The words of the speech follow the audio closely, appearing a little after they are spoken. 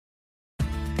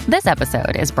This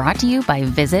episode is brought to you by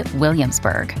Visit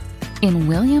Williamsburg. In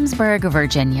Williamsburg,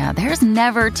 Virginia, there's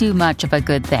never too much of a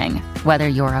good thing. Whether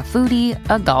you're a foodie,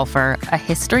 a golfer, a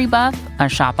history buff, a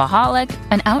shopaholic,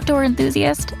 an outdoor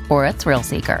enthusiast, or a thrill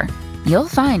seeker, you'll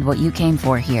find what you came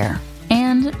for here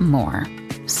and more.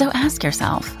 So ask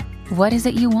yourself, what is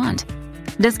it you want?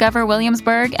 Discover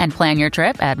Williamsburg and plan your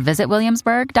trip at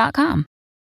visitwilliamsburg.com.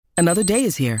 Another day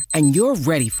is here, and you're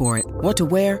ready for it. What to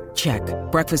wear? Check.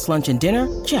 Breakfast, lunch, and dinner?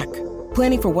 Check.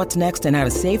 Planning for what's next and how to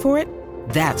save for it?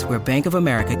 That's where Bank of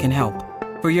America can help.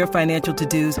 For your financial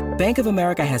to-dos, Bank of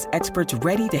America has experts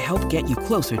ready to help get you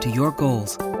closer to your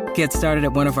goals. Get started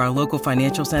at one of our local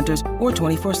financial centers or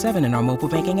 24/7 in our mobile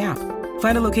banking app.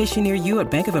 Find a location near you at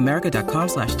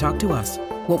bankofamerica.com/talktous.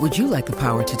 What would you like the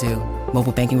power to do?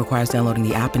 Mobile banking requires downloading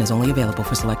the app and is only available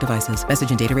for select devices.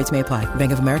 Message and data rates may apply.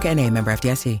 Bank of America N.A., member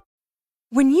FDIC.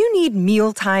 When you need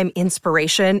mealtime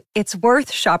inspiration, it's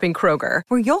worth shopping Kroger,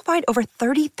 where you'll find over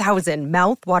 30,000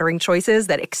 mouth-watering choices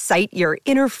that excite your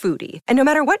inner foodie. And no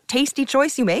matter what tasty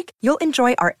choice you make, you'll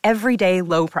enjoy our everyday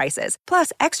low prices,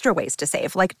 plus extra ways to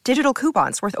save, like digital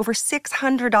coupons worth over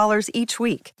 $600 each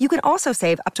week. You can also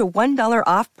save up to $1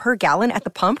 off per gallon at the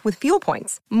pump with fuel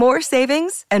points. More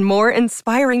savings and more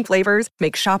inspiring flavors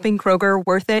make shopping Kroger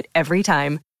worth it every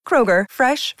time. Kroger,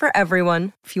 fresh for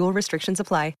everyone. Fuel restrictions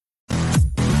apply.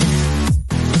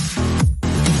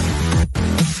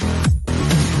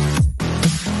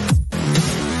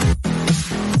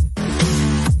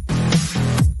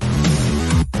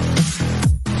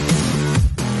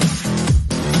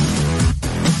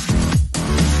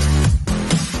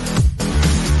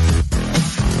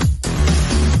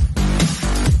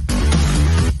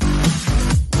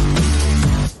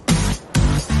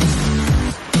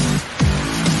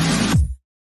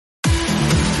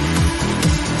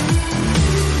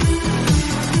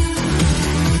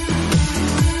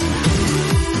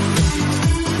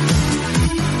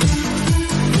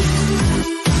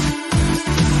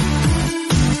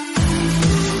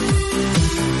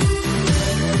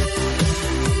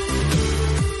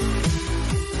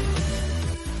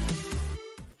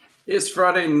 It's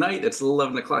Friday night. It's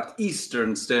 11 o'clock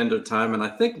Eastern Standard Time, and I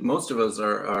think most of us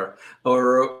are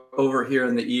over here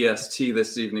in the EST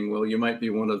this evening. Will, you might be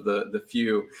one of the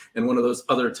few in one of those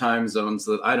other time zones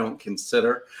that I don't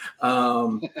consider.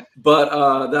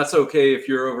 But that's okay if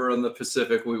you're over in the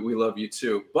Pacific. We love you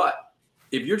too. But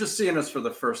if you're just seeing us for the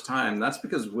first time, that's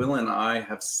because Will and I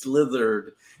have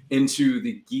slithered into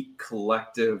the Geek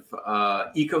Collective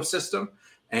ecosystem.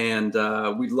 And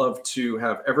we'd love to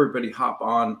have everybody hop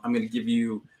on. I'm going to give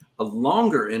you a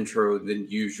longer intro than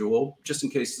usual, just in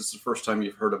case this is the first time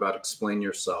you've heard about Explain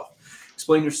Yourself.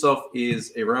 Explain Yourself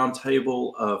is a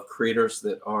roundtable of creators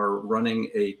that are running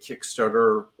a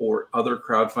Kickstarter or other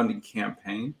crowdfunding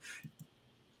campaign.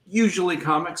 Usually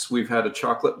comics. We've had a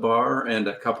chocolate bar and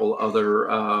a couple other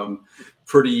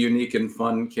pretty unique and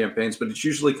fun campaigns, but it's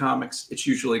usually comics. It's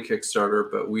usually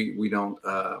Kickstarter, but we don't...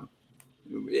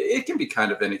 it can be kind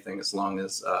of anything as long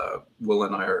as Will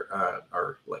and I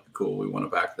are like, cool, we want to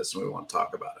back this and we want to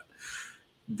talk about it.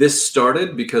 This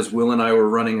started because Will and I were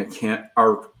running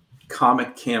our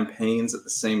comic campaigns at the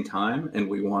same time, and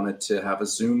we wanted to have a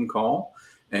Zoom call,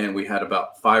 and we had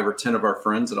about 5 or 10 of our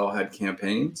friends that all had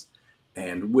campaigns,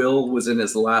 and Will was in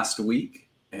his last week,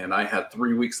 and I had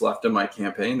 3 weeks left in my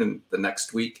campaign, and the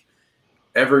next week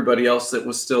everybody else that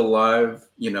was still alive,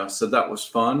 said that was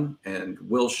fun, and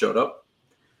Will showed up.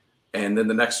 And then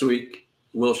the next week,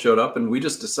 Will showed up, and we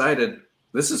just decided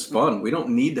this is fun. We don't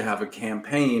need to have a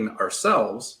campaign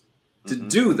ourselves to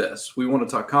do this. We want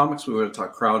to talk comics, we want to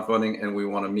talk crowdfunding, and we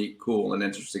want to meet cool and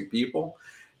interesting people.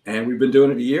 And we've been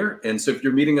doing it a year. And so if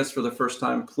you're meeting us for the first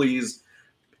time, please,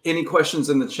 any questions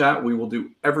in the chat, we will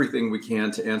do everything we can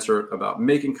to answer about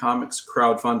making comics,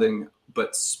 crowdfunding,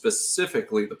 but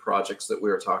specifically the projects that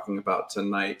we are talking about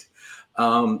tonight.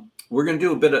 We're going to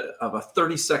do a bit of a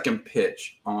 30-second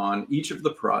pitch on each of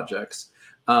the projects.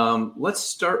 Let's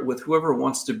start with whoever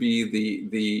wants to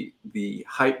be the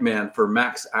hype man for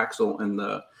Max, Axel, and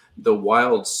the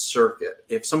Wild Circuit.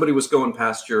 If somebody was going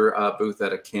past your booth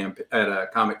at a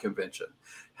comic convention,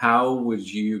 how would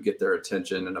you get their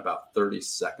attention in about 30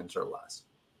 seconds or less?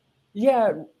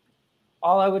 Yeah,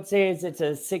 all I would say is it's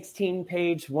a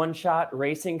 16-page one-shot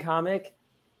racing comic.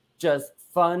 Just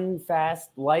fun, fast,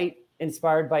 light,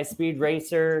 inspired by Speed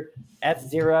Racer,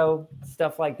 F-Zero,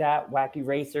 stuff like that, wacky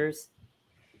racers.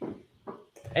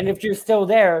 And if you're still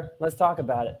there, let's talk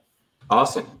about it.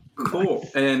 Awesome. Cool.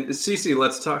 And Cece,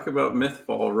 let's talk about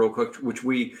Mythfall real quick, which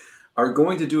we are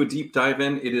going to do a deep dive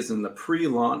in. It is in the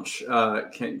pre-launch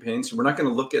campaign, so we're not going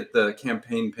to look at the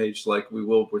campaign page like we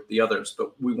will with the others,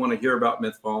 but we want to hear about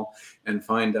Mythfall and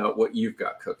find out what you've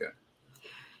got cooking.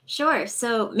 Sure.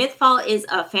 So Mythfall is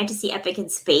a fantasy epic in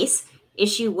space.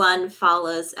 Issue 1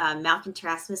 follows Malcolm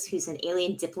Terasmus, who's an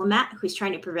alien diplomat who's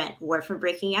trying to prevent war from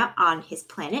breaking out on his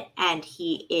planet. And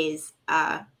he is,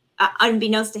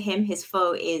 unbeknownst to him, his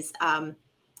foe is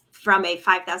from a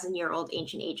 5,000-year-old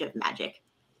ancient age of magic.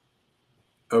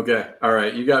 Okay. All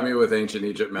right. You got me with ancient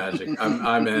Egypt magic.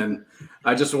 I'm in.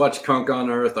 I just watched Kunk on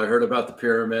Earth. I heard about the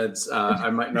pyramids. I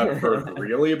might not have heard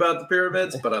really about the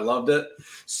pyramids, but I loved it.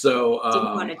 So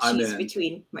didn't want to choose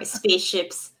between my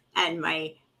spaceships and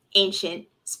my ancient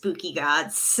spooky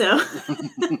gods. So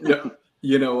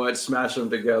you know what? Smash them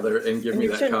together and give me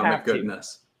that comic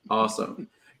goodness. Awesome.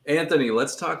 Anthony,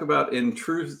 let's talk about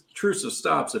intrusive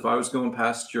stops. If I was going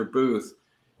past your booth,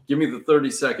 give me the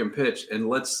 30-second pitch, and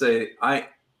let's say I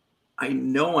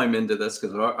know I'm into this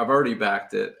because I've already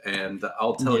backed it, and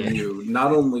I'll tell you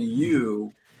not only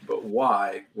you, but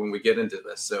why when we get into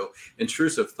this. So,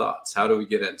 intrusive thoughts. How do we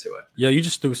get into it? Yeah, you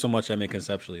just threw so much at me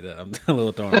conceptually that I'm a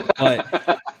little thrown.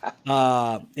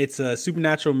 But it's a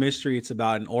supernatural mystery. It's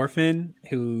about an orphan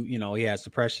who, he has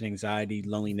depression, anxiety,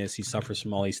 loneliness. He suffers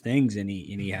from all these things, and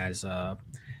he has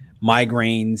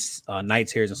migraines, night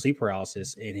terrors, and sleep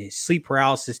paralysis. And his sleep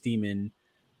paralysis demon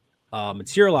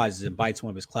materializes and bites one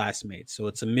of his classmates. So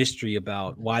it's a mystery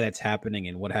about why that's happening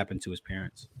and what happened to his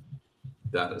parents.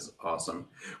 That is awesome.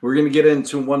 We're going to get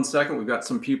into in 1 second. We've got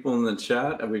some people in the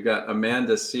chat, and we've got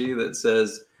Amanda C that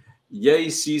says, "Yay,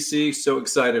 CC! So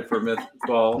excited for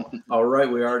Mythfall." All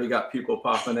right, we already got people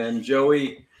popping in.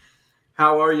 Joey,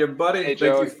 how are you, buddy? Hey,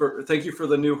 thank you for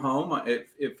the new home.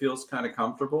 It feels kind of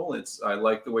comfortable. I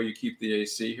like the way you keep the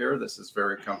AC here. This is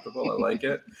very comfortable. I like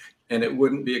it. And it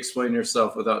wouldn't be Explain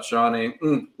Yourself without Shawnee.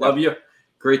 Love you.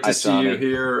 Great to see you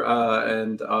here,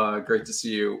 and great to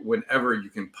see you whenever you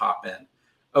can pop in.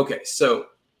 Okay, so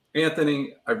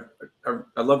Anthony,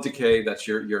 I love Decay. That's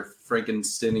your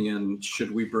Frankensteinian. Should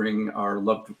we bring our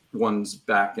loved ones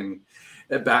back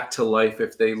to life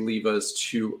if they leave us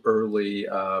too early?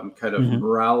 Kind of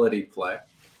morality play.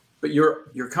 But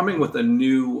you're coming with a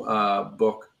new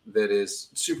book that is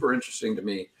super interesting to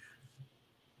me.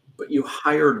 But you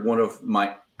hired one of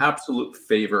my absolute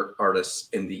favorite artists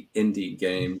in the indie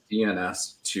game,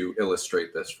 DNS, to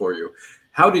illustrate this for you.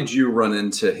 How did you run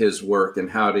into his work,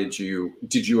 and how did you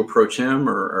approach him,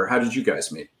 or how did you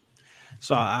guys meet?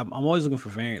 So I'm always looking for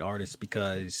variant artists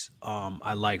because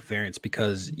I like variants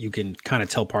because you can kind of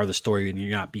tell part of the story and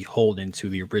you're not beholden to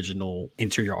the original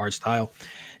interior art style.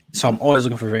 So I'm always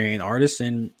looking for variant artists,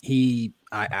 and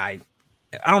I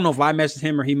don't know if I messaged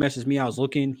him or he messaged me. I was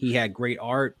looking. He had great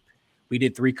art. We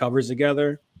did 3 covers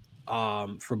together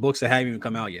for books that haven't even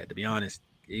come out yet. To be honest,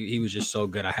 he was just so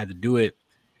good. I had to do it,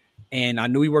 and I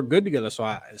knew we worked good together. So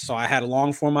I had a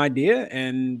long form idea,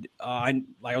 and I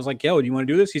was like, "Yo, do you want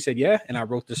to do this?" He said, "Yeah," and I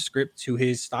wrote the script to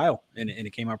his style, and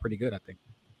it came out pretty good, I think.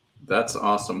 That's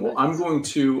awesome. Well, I'm going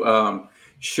to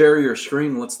share your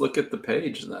screen. Let's look at the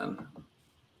page then.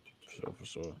 For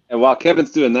sure. And while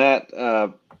Kevin's doing that,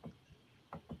 out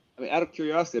of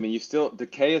curiosity,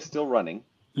 Decay is still running.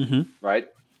 Right,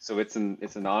 so it's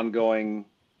an ongoing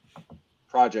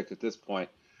project at this point.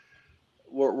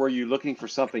 Were you looking for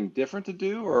something different to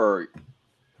do, or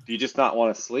do you just not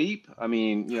want to sleep? I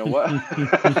mean, what?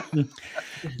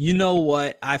 You know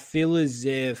what? I feel as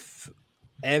if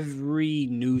every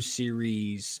new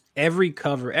series, every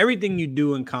cover, everything you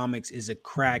do in comics is a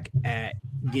crack at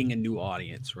getting a new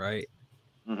audience, right?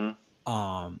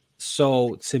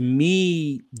 So to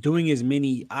me, doing as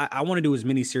many, I want to do as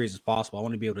many series as possible. I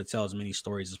want to be able to tell as many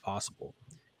stories as possible.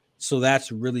 So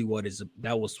that's really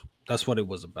that's what it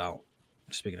was about.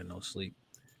 Speaking of no sleep.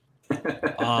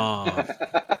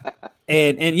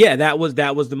 And yeah, that was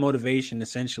the motivation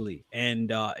essentially.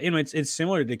 And it's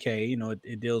similar to Decay.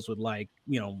 It deals with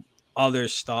other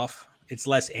stuff. It's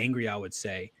less angry, I would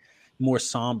say, more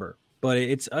somber. But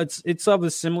it's of a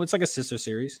similar. It's like a sister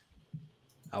series,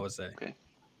 I would say. Okay.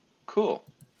 Cool.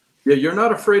 Yeah, you're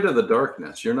not afraid of the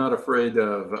darkness. You're not afraid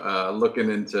of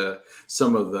looking into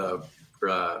some of the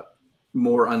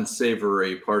more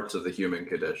unsavory parts of the human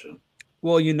condition.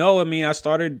 Well, I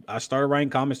started writing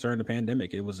comics during the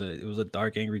pandemic. It was a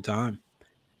dark, angry time.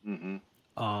 And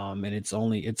it's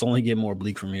only getting more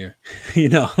bleak from here.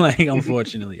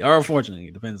 Unfortunately, or fortunately,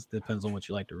 it depends on what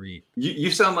you like to read. You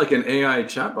sound like an AI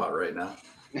chatbot right now.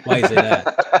 Why you say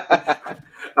that?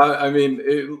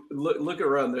 Look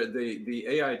around. The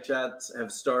AI chats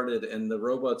have started, and the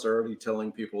robots are already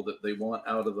telling people that they want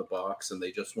out of the box and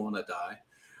they just want to die.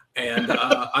 And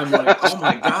I'm like, oh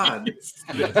my God,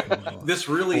 this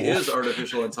really is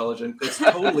artificial intelligence. It's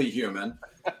totally human.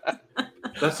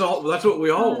 That's what we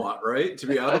all want, right? To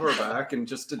be out of our back and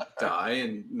just to die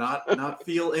and not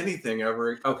feel anything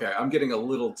ever. Okay, I'm getting a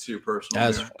little too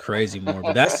personal. That's crazy, more,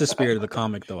 but that's the spirit of the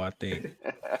comic, though, I think.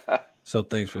 So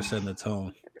thanks for setting the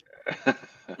tone.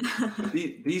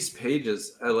 These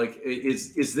pages,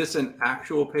 is this an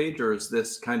actual page or is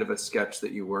this kind of a sketch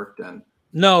that you worked in?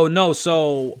 No.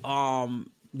 So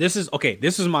this is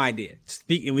my idea.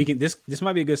 This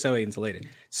might be a good segue into later.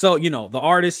 So, the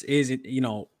artist is,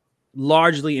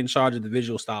 largely in charge of the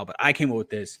visual style, but I came up with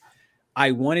this.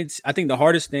 I think the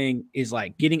hardest thing is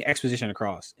like getting exposition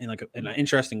across in an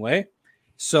interesting way.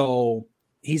 So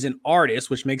he's an artist,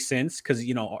 which makes sense because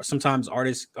sometimes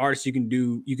artists you can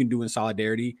do in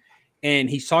solidarity, and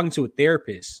he's talking to a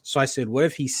therapist. So I said, what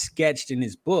if he sketched in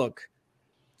his book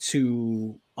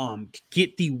to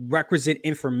get the requisite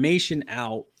information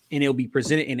out, and it'll be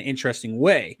presented in an interesting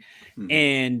way. Mm-hmm.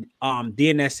 And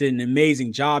DNS did an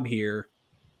amazing job here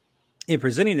in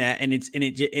presenting that, and it's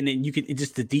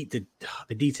the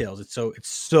details. It's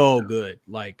so good.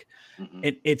 Like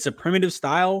it's a primitive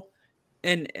style,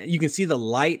 and you can see the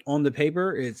light on the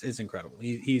paper. It's incredible.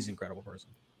 He's an incredible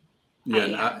person.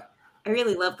 Yeah, I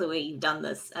really love the way you've done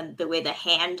this, and the way the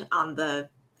hand on the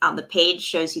page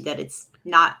shows you that it's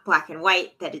not black and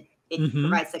white, that it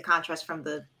provides the contrast from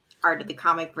the art of the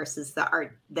comic versus the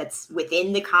art that's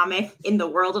within the comic, in the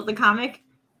world of the comic.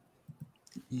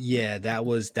 Yeah, that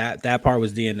part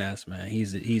was DNS, man.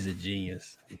 He's a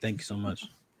genius. Thank you so much.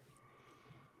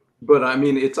 But I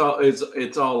mean, it's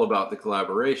all about the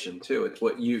collaboration too. It's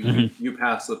what you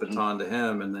pass the baton to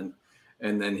him, and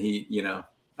then he,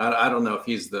 I don't know if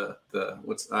he's the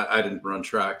I didn't run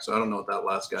track, so I don't know what that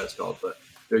last guy's called, but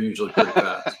they're usually pretty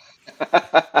fast.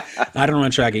 I don't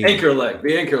run track either. The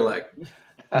anchor leg.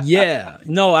 Yeah,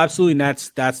 no, absolutely. And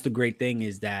that's the great thing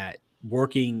is that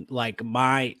working, like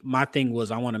my thing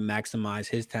was I want to maximize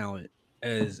his talent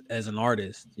as an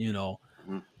artist,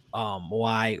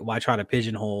 why try to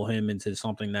pigeonhole him into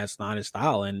something that's not his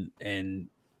style, and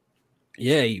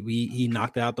yeah, he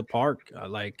knocked it out the park.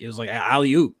 Like it was like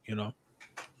alley-oop,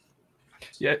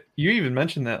 Yeah, you even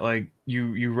mentioned that like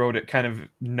you wrote it kind of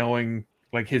knowing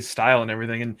like his style and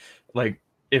everything, and like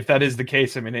if that is the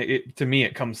case, I mean, it to me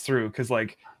it comes through because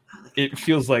like it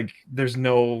feels like there's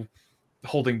no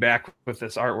holding back with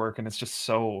this artwork, and it's just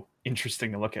so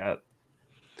interesting to look at.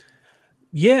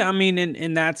 Yeah, I mean,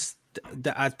 and that's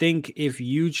I think if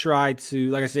you try to,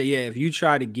 like I said, if you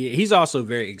try to he's also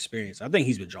very experienced. I think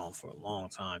he's been drawing for a long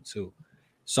time too,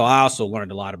 so I also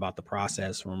learned a lot about the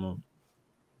process from him.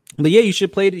 But yeah, you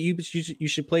should play you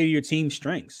should play to your team's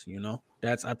strengths.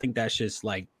 I think that's just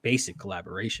like basic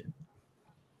collaboration.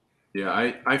 Yeah,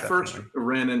 I first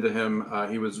ran into him.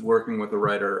 He was working with a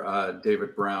writer,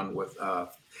 David Brown, with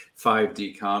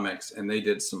 5D Comics, and they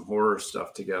did some horror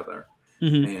stuff together.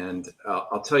 Mm-hmm. And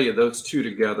I'll tell you, those two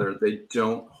together, they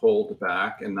don't hold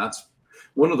back. And that's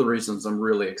one of the reasons I'm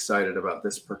really excited about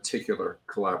this particular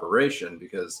collaboration,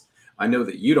 because I know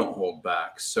that you don't hold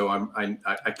back. So I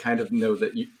kind of know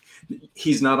that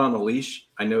he's not on a leash.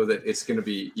 I know that it's going to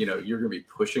be, you're going to be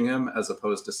pushing him as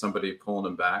opposed to somebody pulling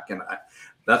him back. And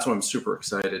that's why I'm super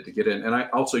excited to get in. And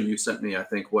you sent me, I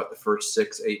think, the first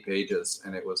 6-8 pages,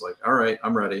 and it was like, all right,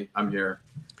 I'm ready. I'm here.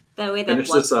 The way that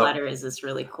blood splatter is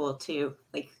really cool too,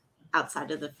 like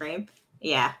outside of the frame.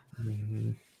 Yeah.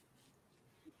 Mm-hmm.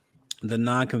 The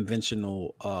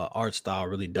non-conventional art style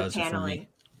really does it for me.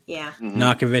 Yeah. Mm-hmm.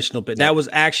 Non-conventional, but that was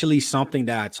actually something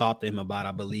that I talked to him about,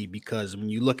 I believe, because when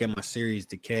you look at my series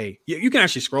Decay, you can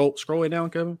actually scroll it down,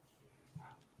 Kevin.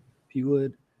 If you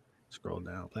would. Scroll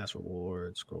down, past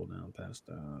rewards, scroll down,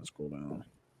 scroll down.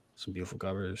 Some beautiful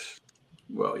covers.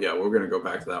 Well, yeah, we're going to go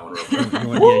back to that one real quick.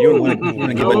 You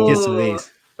want to get some of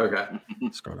these. Okay.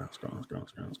 Scroll down.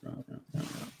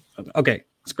 Okay,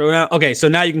 scroll down. Okay, so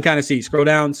now you can kind of see. Scroll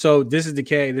down. So this is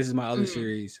Decay. This is my other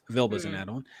series, available as an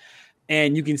add-on.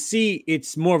 And you can see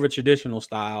it's more of a traditional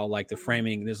style, like the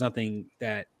framing. There's nothing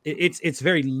that it's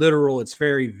very literal. It's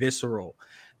very visceral.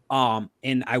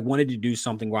 And I wanted to do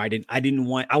something where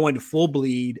I wanted full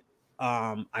bleed.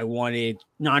 I wanted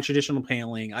non-traditional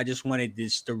paneling. I just wanted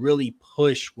this to really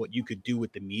push what you could do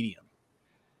with the medium.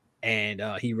 And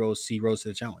he rose to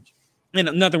the challenge.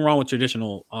 And nothing wrong with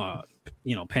traditional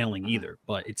paneling either,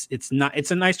 but it's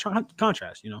a nice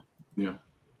contrast, Yeah.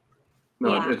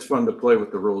 No, yeah. It's fun to play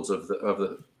with the rules of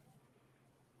the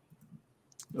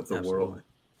world.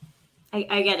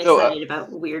 I get excited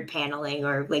about weird paneling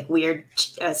or like weird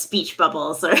speech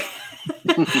bubbles or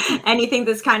anything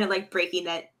that's kind of like breaking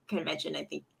that convention. I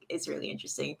think is really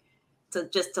interesting to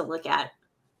look at.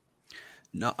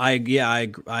 No, I agree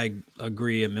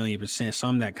 1,000,000%.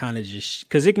 Some that kind of just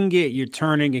because it can get you're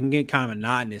turning, it can get kind of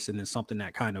monotonous, and then something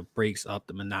that kind of breaks up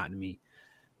the monotony.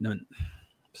 No,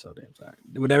 so damn sorry.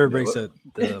 Whatever breaks up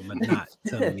the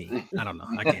monotony. I don't know.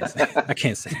 I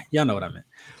can't say. Y'all know what I meant.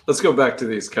 Let's go back to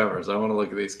these covers. I want to look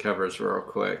at these covers real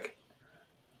quick.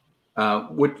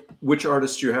 Which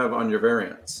artists do you have on your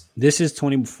variants? This is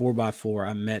 24x4.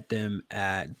 I met them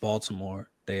at Baltimore.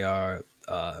 They are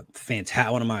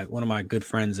fantastic. One of my good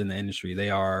friends in the industry. They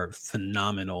are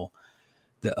phenomenal.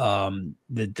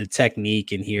 The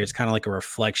technique in here is kind of like a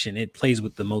reflection. It plays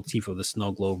with the motif of the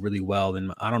snow globe really well.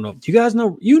 And I don't know. Do you guys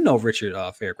know Richard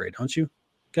Fairgrade, don't you,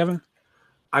 Kevin?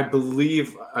 I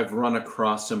believe I've run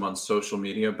across him on social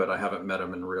media, but I haven't met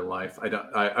him in real life.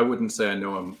 I wouldn't say I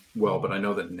know him well, but I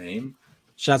know the name.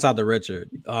 Shouts out to Richard.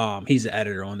 He's the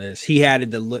editor on this. He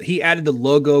added the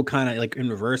logo kind of like in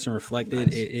reverse and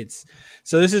reflected. Nice.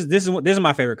 This is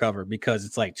my favorite cover because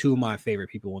it's like two of my favorite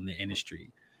people in the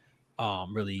industry.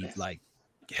 Really like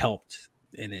helped,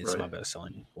 and it's my best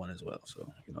selling one as well. So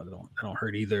I don't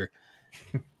hurt either.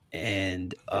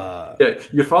 And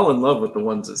you fall in love with the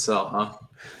ones that sell, huh?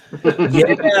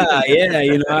 yeah,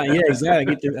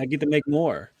 exactly. I get to make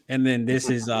more. And then this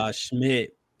is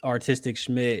Schmidt, Artistic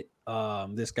Schmidt.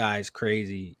 This guy's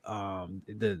crazy. I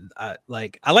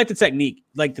like the technique.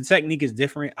 Like the technique is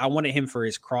different. I wanted him for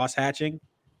his cross hatching.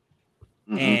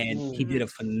 And he did a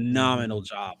phenomenal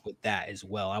job with that as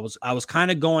well. I was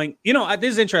kind of going, this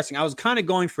is interesting. I was kind of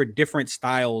going for different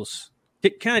styles,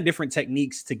 kind of different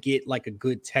techniques to get like a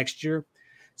good texture.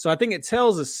 So I think it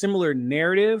tells a similar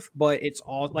narrative, but it's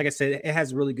all, like I said, it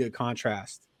has really good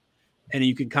contrast. And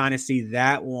you can kind of see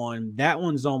that one. That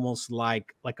one's almost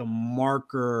like a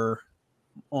marker,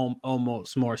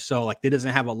 almost more so. Like it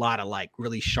doesn't have a lot of like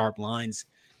really sharp lines,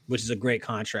 which is a great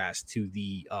contrast to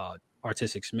the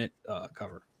Artistic Schmidt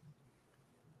cover.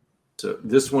 So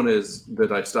this one is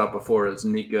that I stopped before is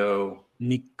Nico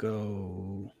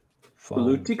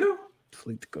Flutico.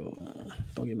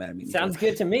 Don't get mad at me. Sounds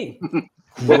good to me.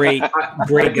 Great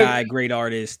guy, great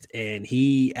artist, and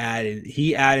he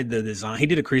added the design. He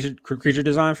did a creature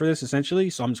design for this essentially.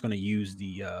 So I'm just going to use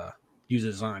the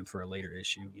design for a later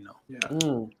issue.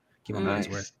 Keep my money's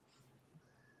worth.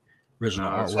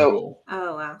 Original artwork.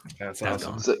 Oh wow, that's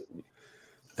awesome.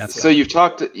 So you've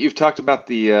talked about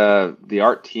the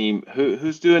art team.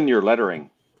 Who's doing your lettering?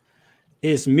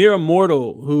 It's Mira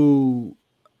Mortal, who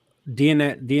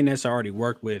DNS already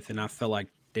worked with, and I felt like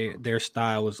their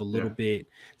style was a little bit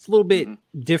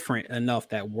different enough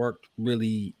that worked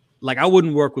really. Like I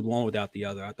wouldn't work with one without the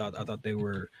other. I thought they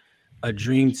were a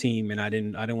dream team, and I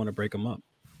didn't want to break them up.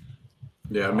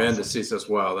 Yeah, Amanda C says,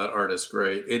 "Wow, that art is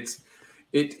great." It's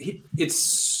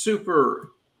super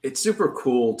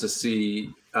cool to see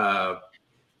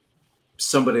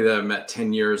somebody that I met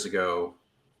 10 years ago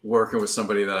working with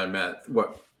somebody that I met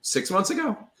 6 months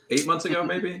ago, 8 months ago,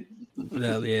 maybe.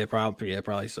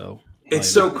 Probably so. It's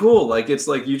so cool. Like it's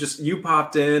like you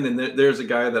popped in, and there's a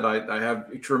guy that I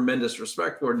have tremendous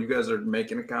respect for, and you guys are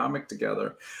making a comic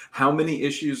together. How many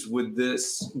issues would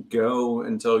this go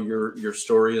until your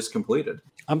story is completed?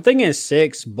 I'm thinking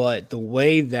 6, but the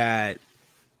way that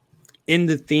in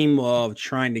the theme of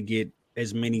trying to get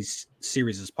as many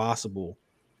series as possible,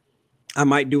 I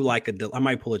might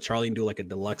pull a Charlie and do like a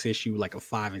deluxe issue, like a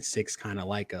 5 and 6, kind of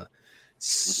like a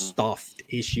stuffed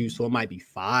issue. So it might be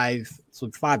 5,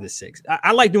 so 5 to 6.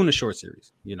 I like doing a short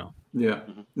series, Yeah,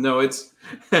 no, it's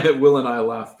Will and I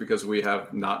laugh because we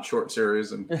have not short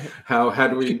series, and how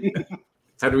had we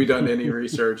done any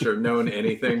research or known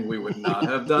anything, we would not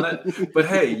have done it. But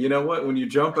hey, you know what? When you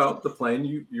jump out the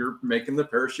plane, you're making the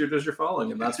parachute as you're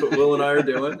falling, and that's what Will and I are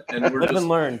doing. And we're just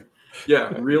learn.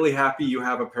 Yeah, really happy you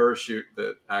have a parachute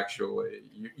that actually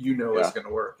is going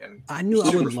to work. And I knew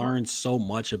I would learn so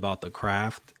much about the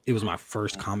craft. It was my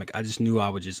first comic. I just knew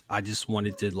I just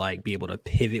wanted to like be able to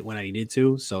pivot when I needed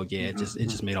to. So yeah, it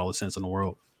just made all the sense in the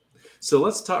world. So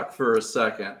let's talk for a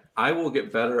second. I will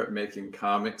get better at making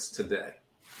comics today.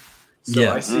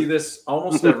 So I see this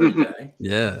almost every day.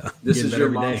 Yeah. This is your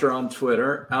mantra on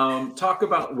Twitter. Talk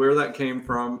about where that came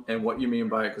from and what you mean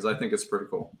by it, because I think it's pretty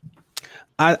cool.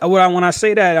 When I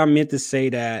say that, I meant to say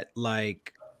that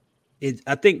like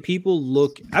I think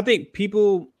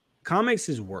comics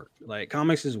is work. Like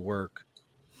comics is work,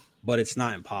 but it's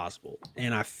not impossible.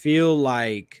 And I feel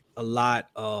like a lot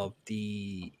of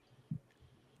the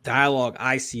dialogue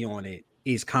I see on it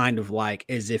is kind of like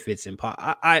as if it's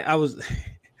impossible.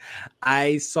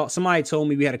 I saw somebody told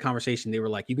me, we had a conversation. They were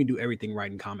like, you can do everything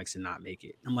right in comics and not make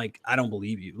it. I'm like, I don't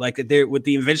believe you. Like with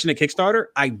the invention of Kickstarter,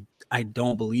 I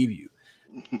don't believe you.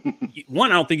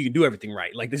 one, I don't think you can do everything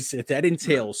right. Like that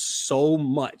entails so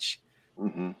much.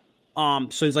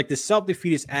 So it's like this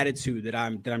self-defeatist attitude that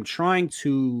I'm trying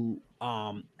to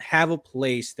have a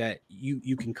place that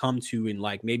you can come to and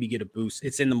like maybe get a boost.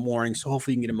 It's in the morning, so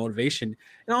hopefully you can get a motivation.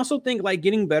 And I also think like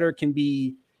getting better can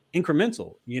be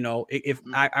incremental. You know, if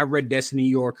I read Destiny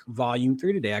York Volume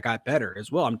 3 today, I got better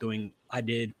as well. Doing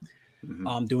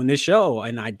this show,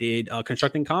 and I did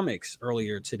constructing comics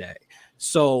earlier today.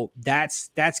 So that's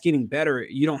getting better.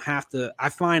 You don't have to. I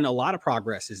find a lot of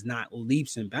progress is not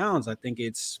leaps and bounds. I think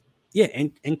it's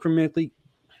incrementally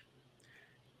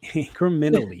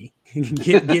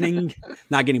getting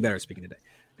not getting better. Speaking today,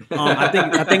 I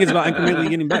think it's about incrementally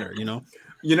getting better.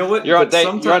 You know what? You're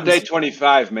on day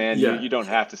 25, man. Yeah. You don't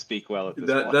have to speak well at this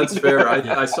point. That's fair.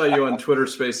 I saw you on Twitter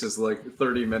Spaces like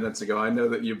 30 minutes ago. I know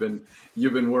that you've been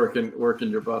working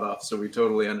your butt off, so we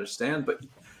totally understand. But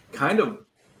kind of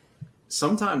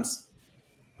sometimes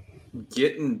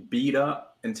getting beat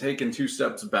up and taking 2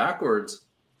 steps backwards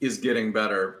is getting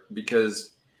better,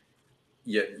 because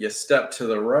you step to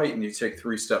the right and you take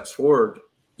 3 steps forward.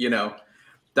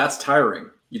 That's tiring.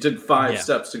 You did 5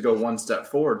 steps to go 1 step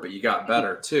forward, but you got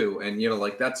better too. And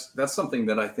like that's something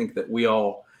that I think that we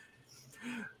all,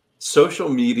 social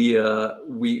media,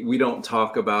 we don't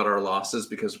talk about our losses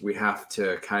because we have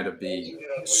to kind of be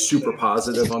super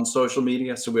positive on social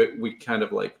media. So we kind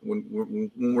of like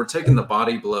when we're taking the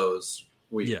body blows,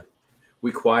 we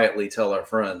quietly tell our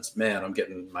friends, man, I'm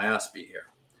getting my ass beat here.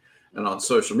 And on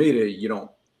social media, you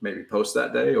don't maybe post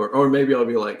that day, or maybe I'll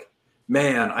be like,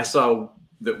 man, I saw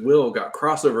that Will got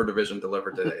crossover division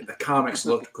delivered today. The comics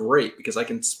looked great, because I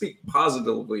can speak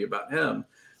positively about him,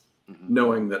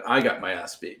 knowing that I got my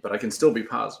ass beat, but I can still be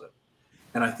positive.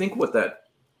 And I think what that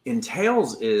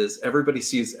entails is everybody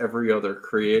sees every other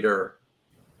creator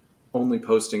only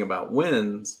posting about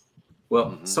wins.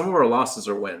 Well, some of our losses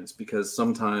are wins, because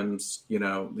sometimes,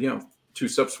 2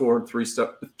 steps forward, 2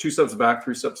 steps back,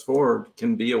 3 steps forward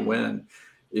can be a win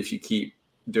if you keep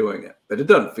doing it. But it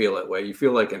doesn't feel that way. You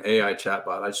feel like an AI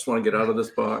chatbot. I just want to get out of this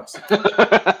box. No.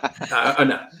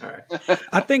 All right.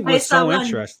 I think what's so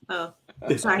interesting. Oh,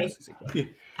 sorry.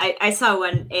 I saw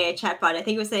one AI chatbot. I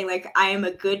think it was saying like, I am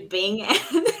a good Bing. And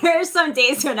there are some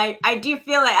days when I do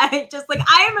feel like I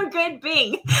am a good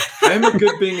Bing. I am a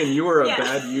good Bing and you are a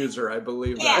bad user. I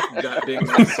believe that Bing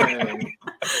was saying.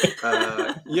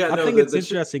 I think it's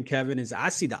interesting, Kevin, is I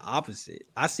see the opposite.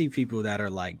 I see people that are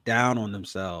like down on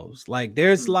themselves. Like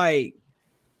there's like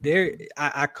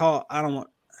how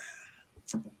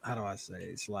do I say?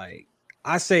 It's like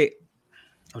I'm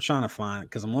trying to find,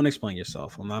 because I'm going to explain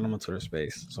yourself. I'm not on my Twitter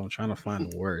space, so I'm trying to find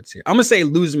the words here. I'm going to say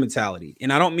loser mentality.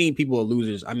 And I don't mean people are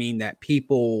losers. I mean that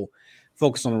people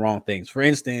focus on the wrong things. For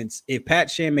instance, if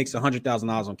Pat Shan makes $100,000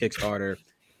 on Kickstarter,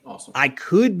 awesome. I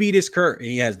could be discouraged.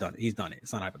 He has done it. He's done it.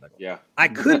 It's not hypothetical. Yeah. I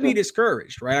could be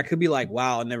discouraged, right? I could be like,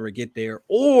 wow, I'll never get there.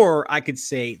 Or I could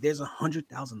say there's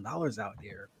 $100,000 out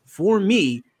there for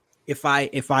me if I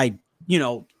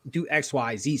do X,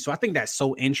 Y, Z. So I think that's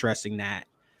so interesting that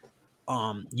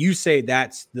you say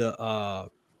that's the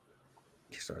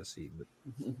Kickstarter seed.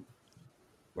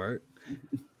 Word.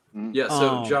 Yeah,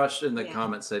 so Josh in the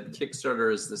comments said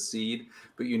Kickstarter is the seed,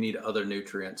 but you need other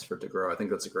nutrients for it to grow. I think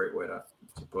that's a great way to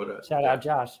put it. Shout out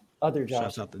Josh. Other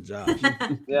Josh. Shout out to Josh.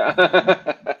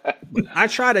 Yeah. But I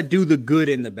try to do the good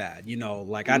and the bad.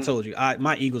 Like I told you,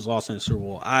 my Eagles lost in the Super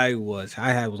Bowl. I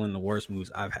had one of the worst moves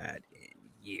I've had in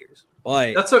years.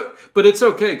 But but it's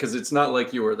okay, because it's not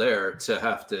like you were there to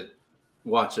have to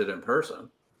watch it in person.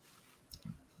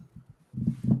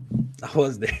 I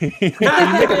was there. You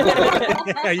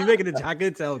making a? I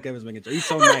could tell Kevin's making a joke. He's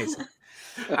so nice.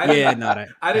 I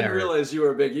didn't realize you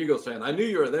were a big Eagles fan. I knew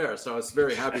you were there, so I was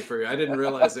very happy for you. I didn't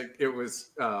realize it was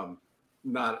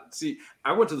not. See,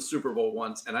 I went to the Super Bowl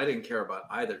once, and I didn't care about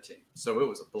either team, so it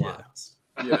was a blast.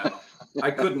 Yeah.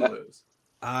 I couldn't lose.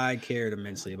 I cared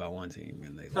immensely about one team,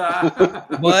 and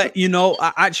but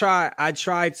I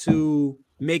try to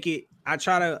make it. I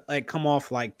try to like come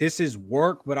off like this is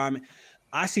work, but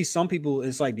I see some people,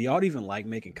 it's like, do y'all even like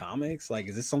making comics? Like,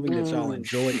 is this something that y'all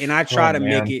enjoy? And I try to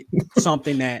make it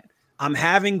something that I'm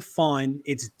having fun.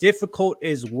 It's difficult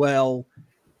as well,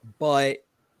 but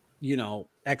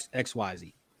X, Y,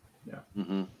 Z. Yeah.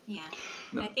 Mm-hmm. Yeah.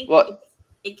 No. I think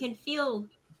it can feel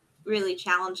really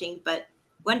challenging, but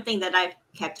one thing that I've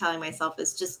kept telling myself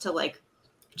is just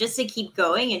to keep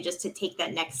going and just to take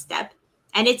that next step.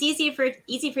 And it's easy for it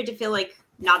to feel like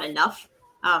not enough.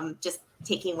 Just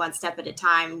taking one step at a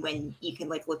time when you can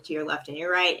like look to your left and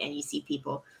your right and you see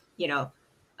people,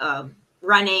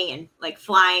 running and like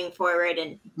flying forward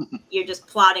and you're just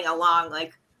plodding along.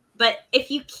 But if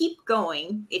you keep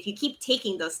going, if you keep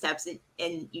taking those steps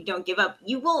and you don't give up,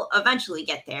 you will eventually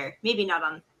get there. Maybe not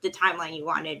on the timeline you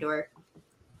wanted,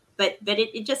 but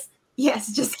it just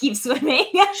keep swimming.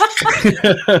 Yeah,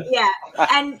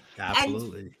 and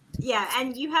absolutely.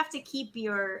 And you have to keep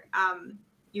your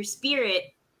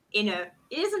spirit it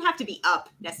doesn't have to be up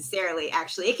necessarily.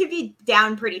 Actually, it could be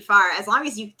down pretty far as long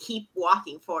as you keep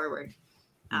walking forward.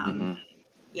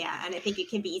 Yeah, and I think it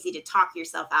can be easy to talk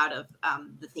yourself out of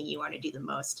the thing you want to do the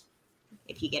most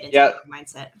if you get into that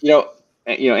mindset.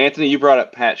 Anthony, you brought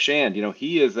up Pat Shand.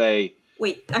 He is a.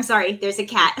 Wait, I'm sorry. There's a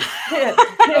cat.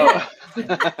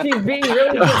 She's being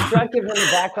really destructive in the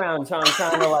background, so I'm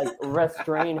trying to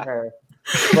restrain her.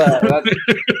 But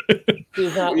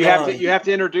she's not. You have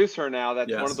to introduce her now. That's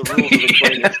one of the rules of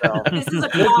explaining yourself. This is a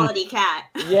quality cat.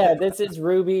 Yeah, this is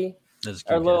Ruby,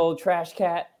 our little trash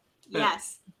cat.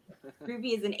 Yes.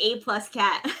 Ruby is an A+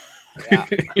 cat. Yeah.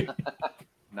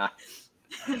 Nice.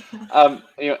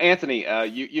 Anthony,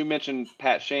 you mentioned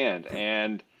Pat Shand,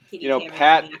 and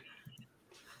Pat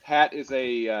is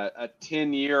a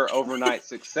 10-year overnight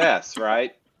success,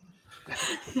 right?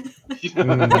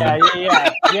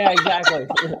 Yeah, exactly.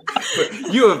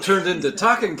 You have turned into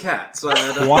talking cats.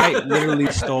 Dwight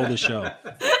literally stole the show.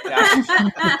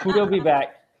 We'll be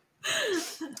back.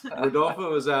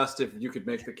 Rodolfo was asked if you could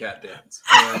make the cat dance,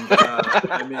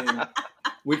 and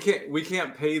we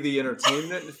can't pay the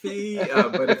entertainment fee,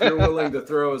 but if you're willing to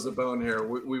throw us a bone here,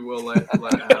 we will let it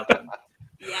happen.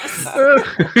 Yes.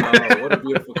 What a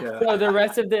beautiful cat. So the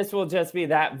rest of this will just be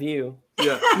that view.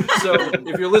 Yeah. So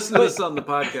if you're listening to this on the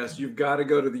podcast, you've got to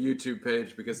go to the YouTube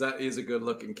page because that is a good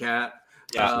looking cat.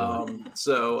 Yeah. Yeah.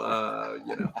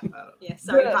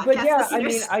 Sorry, but yeah,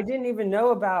 listeners. I didn't even know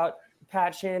about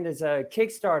Pat Shand as a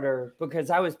Kickstarter because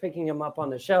I was picking him up on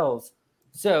the shelves.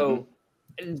 So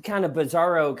it's kind of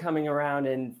bizarro coming around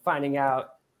and finding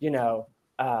out, the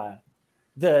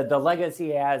legacy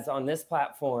he has on this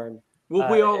platform. Well,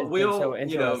 we all, so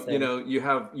you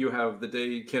have the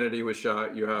day Kennedy was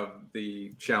shot, you have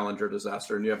the Challenger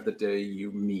disaster, and you have the day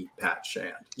you meet Pat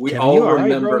Shand. We Kevin, all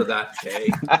remember that day.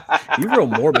 You real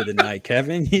morbid tonight,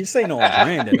 Kevin. You say no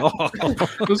brand at all.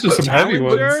 Those are some heavy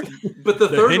ones. But the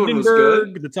third one was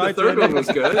good. The third one was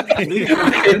good.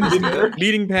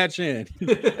 Meeting Pat Shand.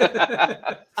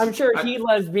 I'm sure he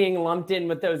loves being lumped in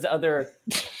with those other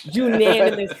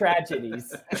unanimous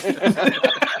tragedies.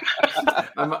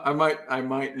 I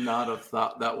might not have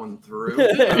thought that one through.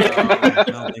 I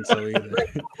don't think so either.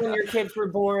 When your kids were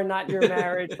born, not your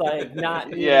marriage,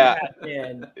 not Pat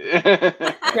Shand.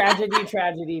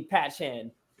 Tragedy, Pat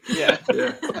Shand. Yeah.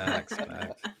 Facts.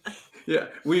 Yeah,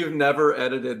 we've never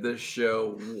edited this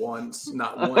show once,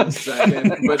 not 1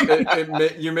 second.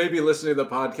 But you may be listening to the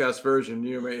podcast version.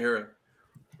 You may hear it.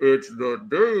 It's the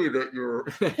day that you're.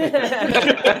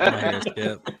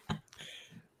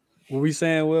 What were we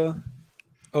saying, Will?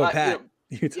 Oh, Pat.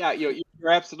 You're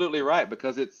absolutely right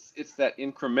because it's that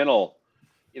incremental.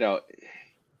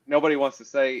 Nobody wants to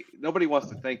think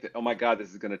that, oh my God, this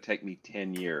is going to take me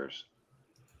 10 years.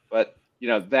 But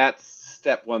that's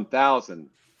step 1,000.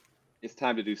 It's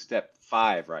time to do step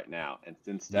 5 right now, and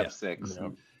then step 6,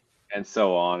 and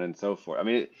so on and so forth. I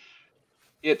mean,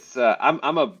 it's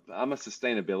I'm a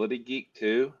sustainability geek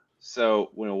too.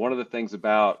 So one of the things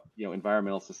about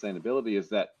environmental sustainability is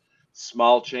that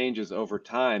small changes over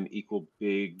time equal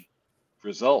big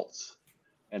results,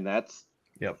 and that's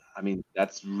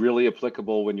that's really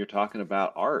applicable when you're talking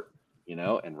about art,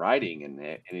 and writing and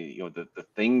the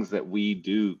things that we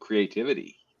do,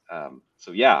 creativity.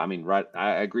 Right.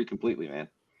 I agree completely, man.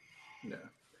 Yeah.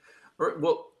 All right.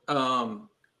 Well,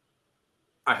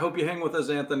 I hope you hang with us,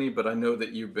 Anthony, but I know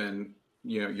that you've been,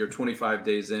 you're 25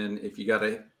 days in. If you got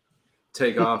to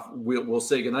take off, we'll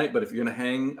say goodnight. But if you're going to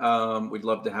hang, we'd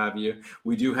love to have you.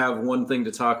 We do have one thing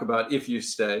to talk about if you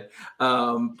stay.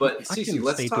 But Cece,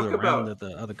 let's talk about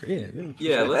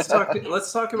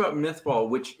let's talk about Mythfall,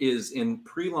 which is in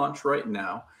pre-launch right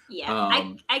now.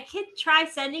 Yeah, I could try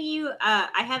sending you.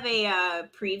 I have a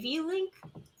preview link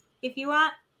if you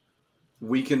want.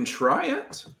 We can try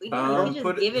it. We can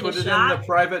just give it a shot. shot. In the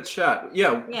private chat.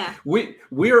 Yeah.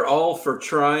 We are all for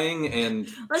trying and.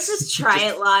 Let's just try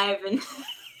it live and.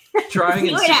 Trying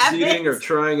and succeeding or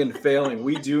trying and failing.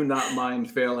 We do not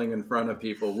mind failing in front of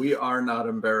people. We are not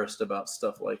embarrassed about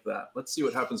stuff like that. Let's see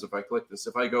what happens if I click this.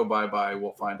 If I go bye-bye,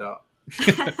 we'll find out.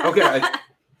 Okay. I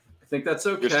think that's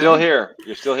okay. You're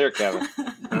still here, Kevin.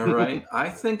 All right. I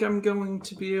think I'm going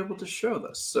to be able to show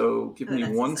this. So give me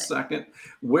 1 second.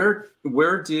 Where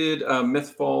did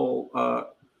Mythfall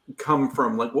come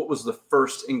from? What was the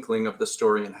first inkling of the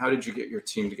story, and how did you get your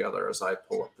team together as I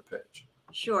pull up the page?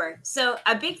 Sure. So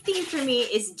a big theme for me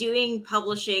is doing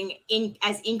publishing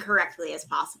as incorrectly as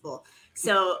possible.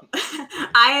 So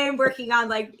I am working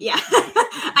on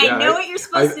I know what you're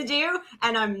supposed to do,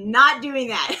 and I'm not doing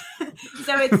that.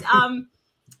 So it's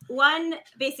one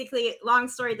basically long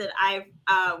story that I've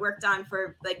worked on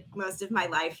for like most of my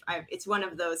life. It's one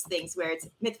of those things where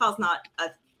Mythfall's not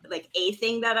a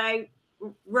thing that I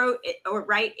wrote or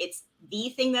write. It's the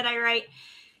thing that I write,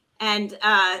 and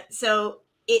so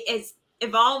it has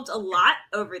evolved a lot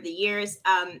over the years.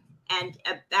 And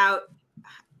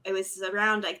it was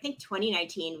around I think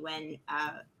 2019 when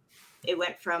it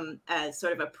went from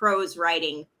sort of a prose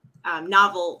writing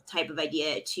novel type of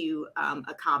idea to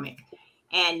a comic.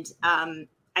 And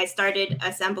I started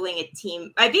assembling a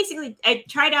team. I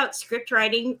tried out script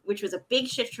writing, which was a big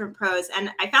shift from prose,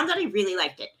 and I found that I really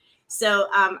liked it. So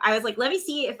I was like, let me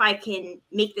see if I can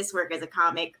make this work as a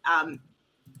comic.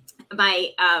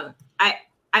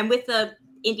 I'm with the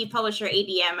indie publisher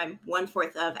ADM. I'm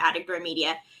 1/4 of Attic Door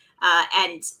Media,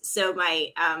 and so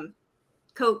my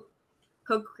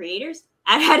co-creators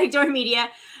at Attic Door Media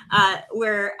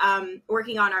we're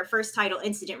working on our first title,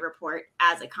 Incident Report,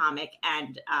 as a comic,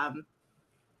 and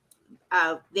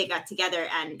they got together,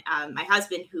 and my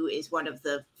husband, who is one of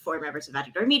the 4 members of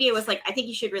Attic Door Media, was like, I think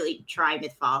you should really try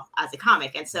Mythfall as a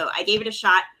comic. And so I gave it a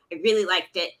shot. I really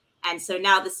liked it. And so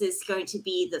now this is going to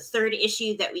be the 3rd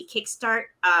issue that we kickstart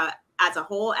as a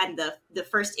whole, and the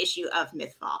first issue of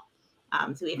Mythfall.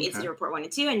 So we have Incident Report 1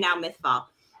 and 2, and now Mythfall.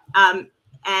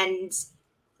 And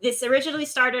this originally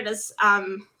started as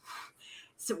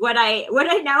so what I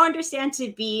now understand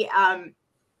to be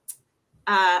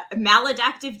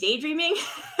maladaptive daydreaming.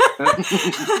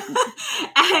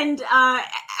 And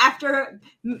after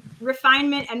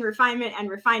refinement,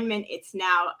 it's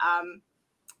now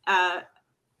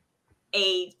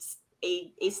a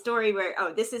story where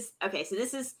this is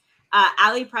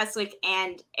Ali Presswick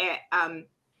and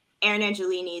Aaron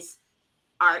Angelini's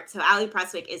art. So Ali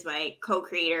Presswick is my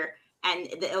co-creator and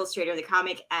the illustrator of the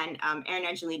comic, and Aaron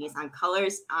Angelini is on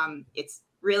colors. It's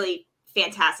really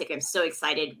fantastic. I'm so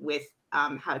excited with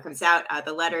how it comes out.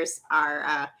 The letters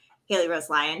are Haley Rose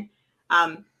Lyon.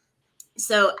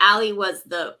 So Ali was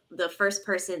the first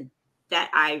person that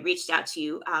I reached out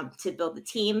to build the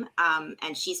team,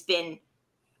 and she's been.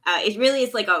 It really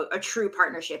is like a true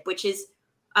partnership, which is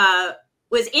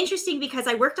was interesting because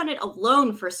I worked on it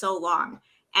alone for so long,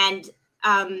 and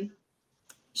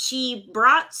she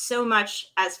brought so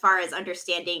much as far as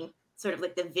understanding sort of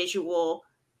like the visual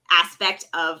aspect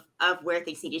of where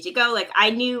things needed to go. Like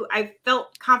I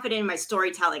felt confident in my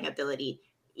storytelling ability,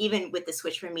 even with the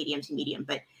switch from medium to medium.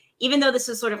 But even though this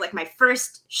was sort of like my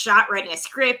first shot writing a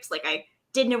script, like I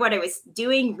didn't know what I was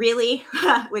doing really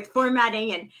with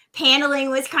formatting, and paneling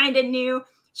was kind of new.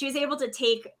 She was able to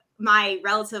take my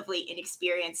relatively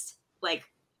inexperienced like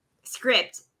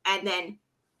script and then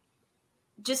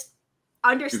just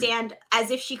understand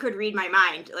as if she could read my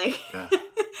mind,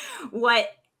 like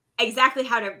exactly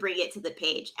how to bring it to the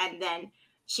page. And then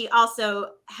she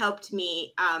also helped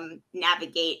me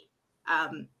navigate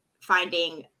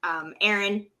finding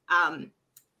Aaron.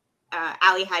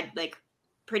 Ali had like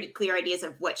pretty clear ideas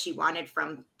of what she wanted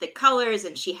from the colors,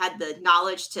 and she had the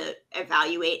knowledge to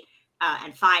evaluate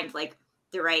and find like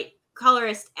the right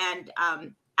colorist. And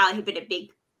Ali had been a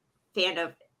big fan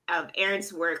of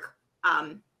Aaron's work,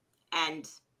 and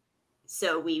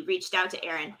so we reached out to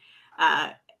Aaron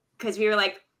because we were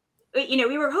like,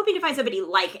 we were hoping to find somebody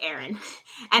like Aaron,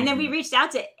 and then we reached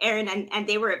out to Aaron, and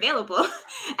they were available,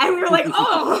 and we were like,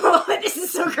 oh, this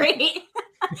is so great.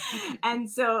 And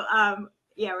so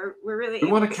we're really we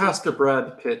want to cast a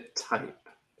Brad Pitt type.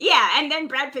 Yeah, and then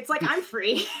Brad Pitt's like, I'm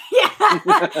free. Yeah.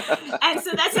 And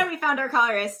so that's how we found our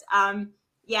colorist. And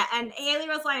Haley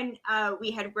Rose Lyon,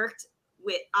 we had worked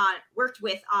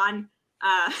with on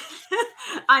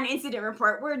on Incident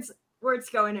Report. Words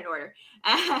go in order.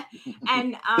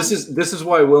 And this is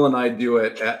why Will and I do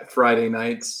it at Friday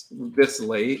nights this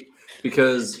late,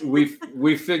 because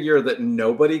we figure that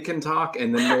nobody can talk,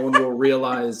 and then no one will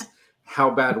realize how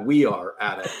bad we are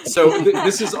at it. So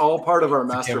this is all part of our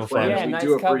master plan. Yeah, we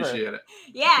do appreciate it.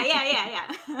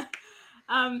 Yeah.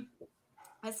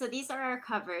 So these are our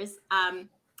covers.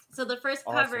 So the first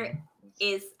cover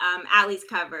is Ali's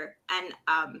cover, and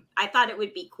I thought it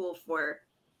would be cool for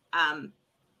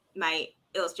my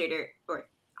illustrator, or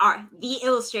the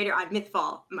illustrator on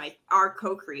Mythfall, our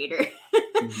co-creator,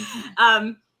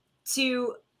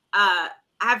 to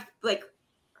have like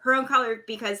her own color,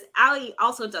 because Ali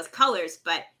also does colors,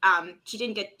 but she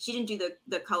didn't do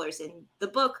the colors in the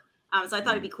book. So I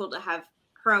thought it'd be cool to have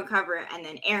her own cover, and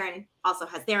then Aaron also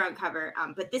has their own cover.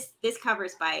 But this cover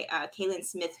is by Kaylin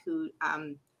Smith, who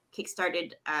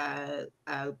kickstarted a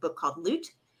book called Loot,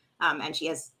 and she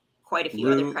has quite a few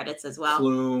other credits as well.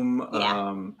 Plume.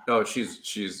 Yeah.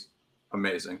 She's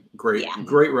amazing. Great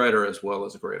writer as well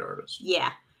as a great artist.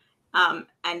 Yeah.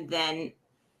 And then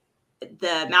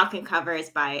the Malkin cover is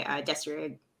by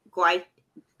Desiree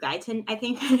Guyton, I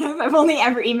think. I've only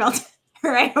ever emailed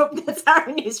her. I hope that's how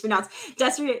her name is pronounced.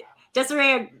 Desiree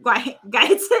Guyton.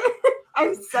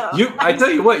 I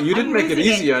tell you what, you didn't make it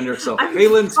easy on yourself.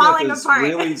 Kaylin Smith is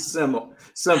really simple,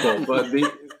 but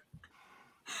the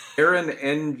Aaron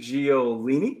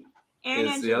Angiolini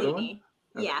is the other one.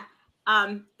 Okay. Yeah.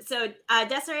 So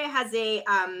Desiree has a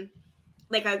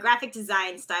like a graphic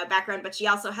design style background, but she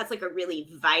also has like a really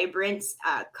vibrant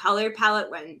color palette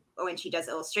when she does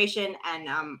illustration. And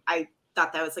I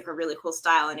thought that was like a really cool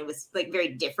style, and it was like very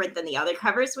different than the other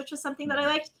covers, which was something that I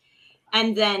liked.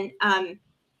 And then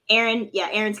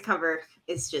Aaron's cover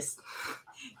is just,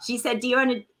 she said, do you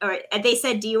want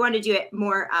to do it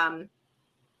more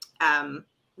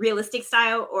realistic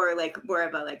style or like more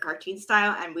of a like cartoon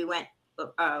style? And we went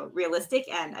realistic,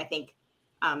 and I think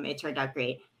it turned out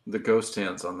great. The ghost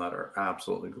hands on that are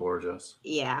absolutely gorgeous.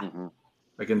 Yeah. Mm-hmm.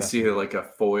 I can see like a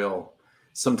foil,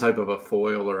 some type of a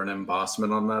foil or an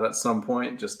embossment on that at some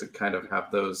point, just to kind of have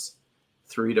those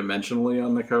 3-dimensionally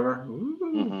on the cover.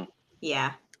 Mm-hmm.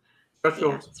 Yeah.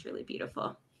 It's really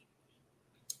beautiful.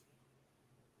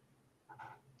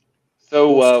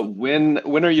 So when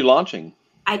are you launching?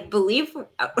 I believe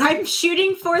I'm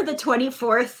shooting for the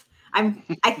 24th.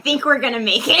 I think we're gonna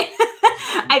make it.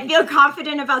 I feel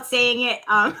confident about saying it.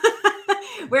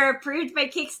 We're approved by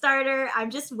Kickstarter. I'm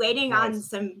just waiting on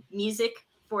some music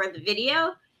for the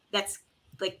video. That's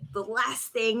like the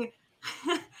last thing.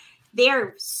 They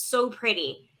are so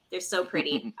pretty. They're so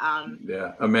pretty.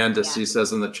 Amanda C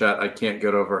says in the chat, I can't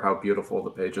get over how beautiful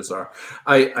the pages are.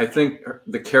 I think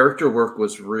the character work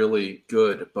was really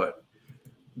good, but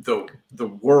the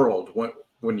world,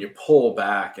 when you pull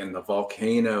back and the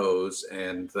volcanoes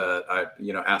and the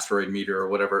asteroid meteor or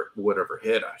whatever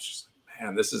hit, I was just like,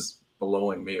 man, this is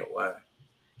blowing me away.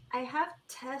 I have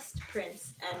test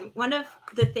prints, and one of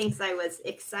the things I was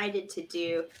excited to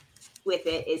do with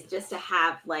it is just to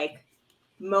have like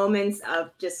moments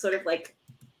of just sort of like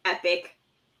epic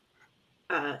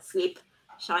sleep.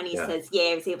 Shawnee says,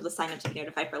 "Yay! I was able to sign up to be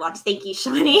notified for launch." Thank you,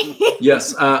 Shawnee.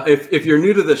 Yes, if you're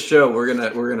new to the show, we're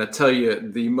gonna tell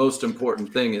you the most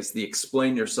important thing is the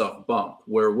explain yourself bump,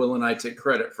 where Will and I take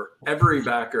credit for every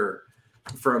backer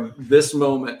from this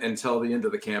moment until the end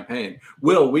of the campaign.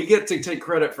 Will, we get to take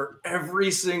credit for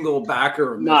every single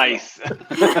backer. Nice.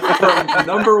 From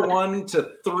number 1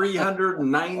 to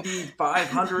 390,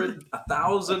 500,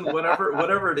 1,000,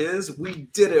 whatever it is, we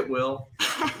did it, Will.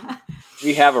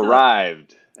 We have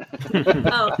arrived.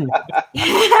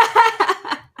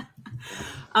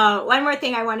 One more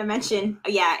thing I want to mention.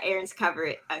 Aaron's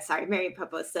cover. Mary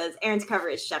Popo says Aaron's cover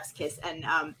is Chef's Kiss, and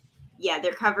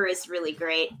their cover is really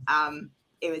great.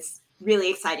 It was really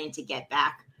exciting to get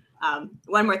back.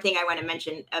 One more thing I want to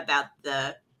mention about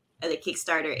the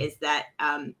Kickstarter is that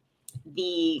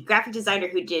the graphic designer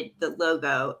who did the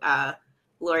logo,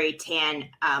 Lori Tan,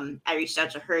 I reached out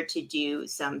to her to do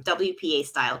some WPA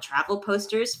style travel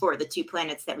posters for the 2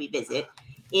 planets that we visit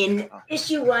in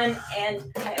issue 1, and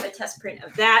I have a test print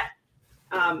of that.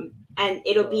 And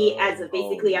it'll be as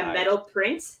basically a metal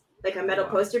print, like a metal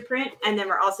poster print, and then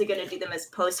we're also going to do them as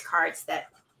postcards that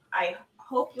I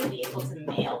hope you'll be able to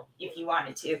mail if you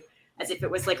wanted to, as if it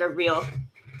was like a real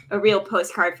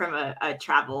postcard from a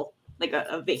travel, like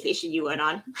a vacation you went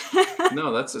on.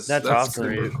 No, that's awesome.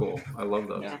 Super cool. I love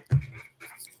those. Yeah.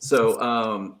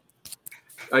 So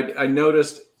I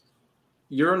noticed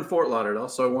you're in Fort Lauderdale,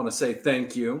 so I want to say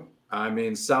thank you. I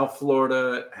mean, South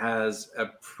Florida has a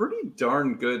pretty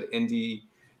darn good indie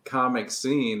comic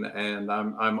scene, and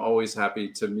I'm always happy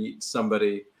to meet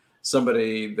somebody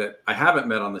that I haven't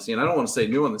met on the scene. I don't want to say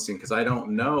new on the scene because I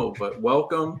don't know, but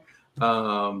welcome.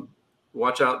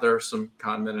 Watch out, there are some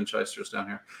con men and shysters down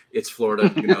here. It's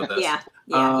Florida, you know this. Yeah.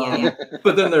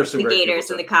 But then there's some the great gators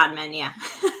and the con men, yeah.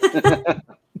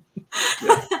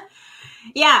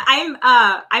 Yeah,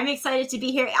 I'm excited to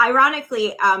be here.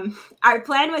 Ironically, our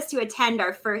plan was to attend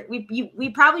our first. We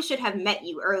probably should have met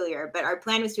you earlier, but our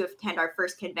plan was to attend our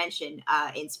first convention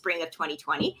in spring of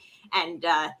 2020, and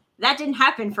that didn't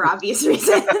happen for obvious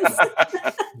reasons.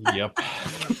 Yep.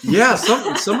 Yeah,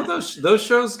 some of those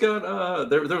shows got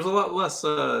there was a lot less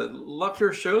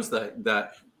luckier shows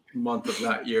that month of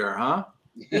that year, huh?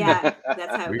 Yeah,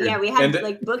 that's how. Weird. Yeah, we had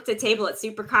like booked a table at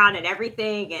SuperCon and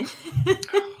everything, and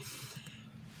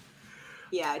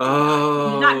Yeah, did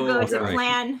not go to right.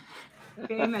 plan.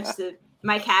 Very much the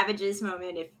Mike Cabbage's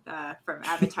moment from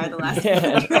Avatar: The Last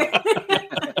Airbender.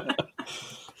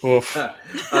 Oof.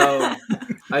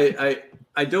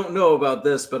 I don't know about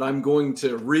this, but I'm going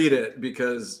to read it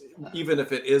because even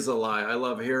if it is a lie, I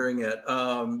love hearing it.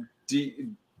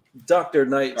 Dr.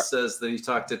 Knight says that he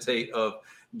talked to Tate of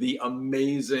the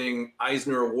amazing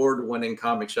Eisner Award-winning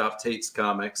comic shop, Tate's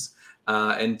Comics.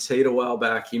 And Tate, a while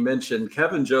back, he mentioned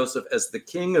Kevin Joseph as the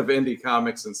king of indie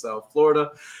comics in South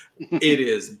Florida. It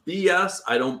is BS.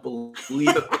 I don't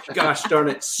believe it. Gosh darn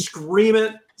it! Scream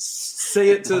it. Say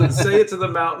it to the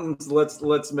mountains.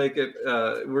 Let's make it.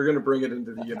 We're gonna bring it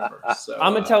into the universe. So,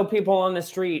 I'm gonna tell people on the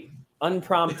street,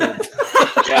 unprompted.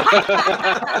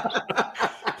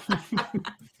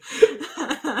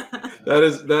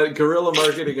 That guerrilla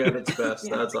marketing at its best.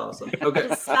 Yeah. That's awesome. Okay,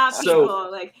 just stop people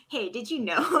like, hey, did you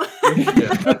know?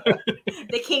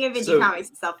 The king of indie comics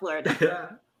in South Florida. Yeah.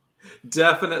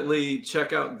 Definitely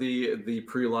check out the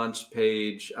pre-launch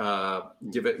page.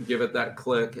 Give it that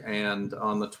click, and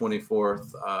on the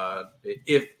 24th,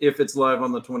 if it's live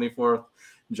on the 24th,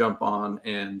 jump on,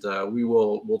 and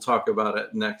we'll talk about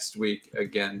it next week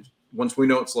again. Once we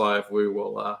know it's live,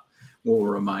 we'll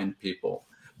remind people.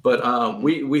 But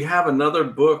we have another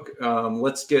book.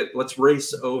 Let's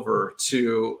race over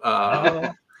to.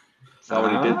 Saw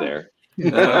what he did there.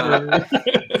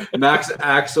 Max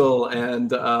Axel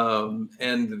and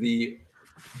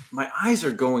my eyes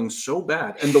are going so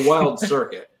bad, and the Wild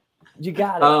Circuit. You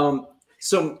got it.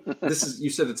 So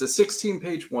you said it's a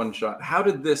 16-page one shot. How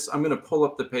did this? I'm going to pull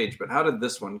up the page, but how did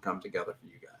this one come together for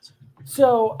you guys?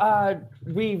 So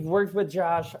we've worked with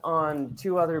Josh on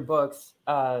 2 other books,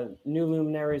 New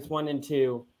Luminaries 1 and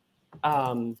 2,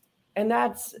 and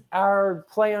that's our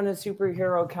play on a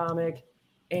superhero comic.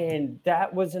 And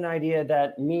that was an idea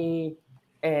that me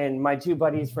and my 2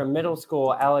 buddies from middle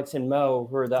school, Alex and Mo,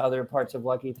 who are the other parts of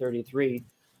Lucky 33,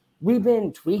 we've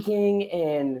been tweaking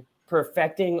and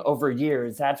perfecting over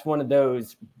years. That's one of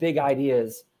those big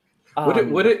ideas.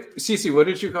 Cece, what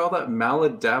did you call that?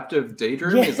 Maladaptive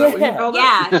daydream? Is that what you call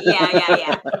that?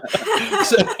 Yeah.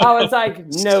 So, I was like,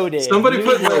 noted. Somebody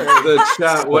put in the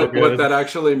chat what that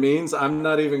actually means. I'm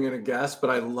not even going to guess, but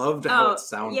I loved how it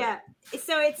sounded. Yeah.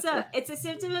 So it's a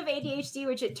symptom of ADHD,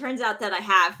 which it turns out that I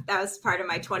have. That was part of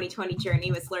my 2020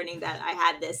 journey, was learning that I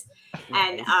had this.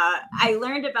 And I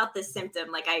learned about this symptom.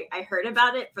 Like I heard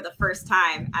about it for the first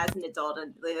time as an adult.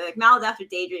 And like maladaptive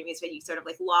daydreaming is when you sort of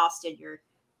like lost in your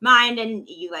mind and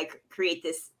you like create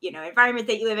this, environment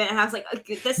that you live in. And I was like,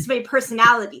 okay, this is my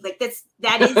personality. Like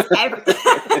that is everything.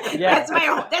 Yeah.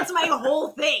 That's my whole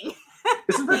thing.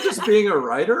 Isn't that just being a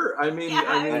writer? I mean,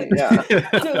 yeah.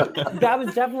 So that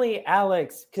was definitely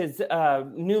Alex, because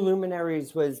New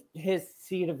Luminaries was his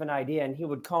seed of an idea, and he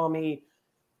would call me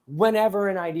whenever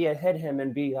an idea hit him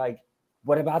and be like,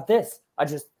 what about this?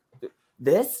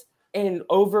 This? And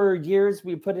over years,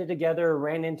 we put it together,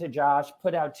 ran into Josh,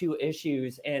 put out 2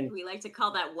 issues. And we like to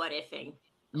call that what ifing.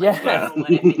 Yeah. What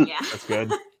ifing, yeah. That's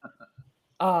good.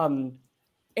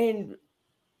 And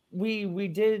we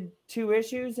did 2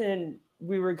 issues, and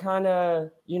we were kind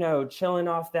of, chilling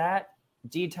off that,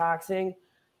 detoxing.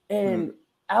 And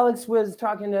Alex was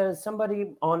talking to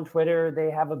somebody on Twitter.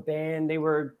 They have a band. They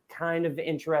were kind of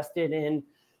interested in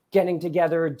getting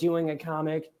together, doing a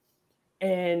comic.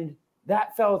 And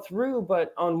that fell through.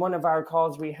 But on one of our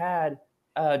calls we had,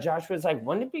 Josh was like,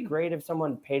 wouldn't it be great if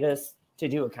someone paid us to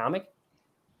do a comic?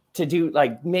 To do,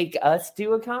 like, make us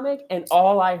do a comic? And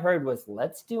all I heard was,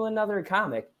 let's do another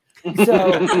comic. So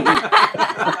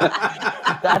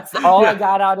that's all I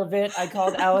got out of it. I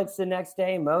called Alex the next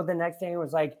day, Mo the next day, and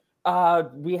was like,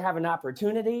 we have an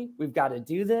opportunity. We've got to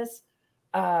do this.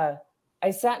 I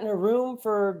sat in a room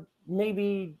for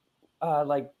maybe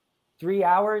 3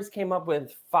 hours, came up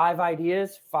with 5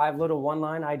 ideas, 5 little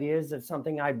one-line ideas of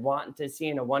something I'd want to see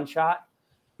in a one-shot.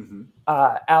 Mm-hmm.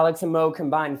 Alex and Mo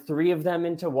combined 3 of them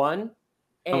into one.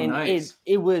 And nice.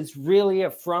 it was really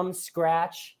a from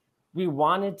scratch. We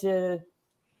wanted to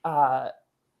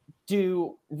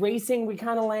do racing. We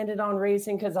kind of landed on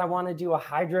racing because I want to do a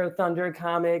Hydro Thunder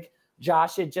comic.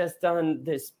 Josh had just done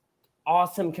this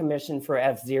awesome commission for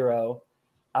F-Zero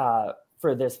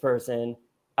for this person.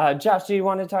 Josh, do you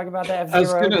want to talk about the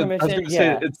F-Zero commission? I was going to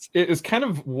say, it's kind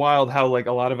of wild how like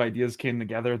a lot of ideas came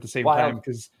together at the same time,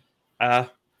 because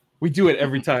we do it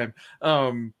every time.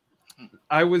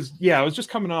 I was just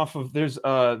coming off of there's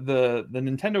the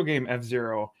Nintendo game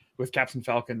F-Zero with Captain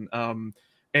Falcon,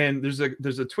 and there's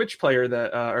a Twitch player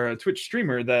that or a Twitch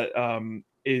streamer that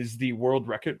is the world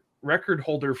record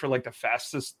holder for like the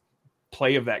fastest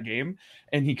play of that game,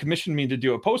 and he commissioned me to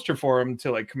do a poster for him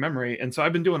to like commemorate. And so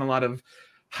I've been doing a lot of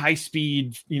high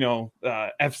speed,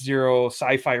 F-Zero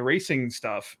sci-fi racing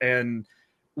stuff. And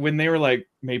when they were like,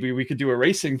 maybe we could do a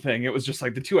racing thing, it was just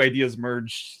like the two ideas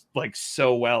merged like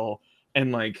so well.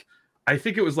 And like, I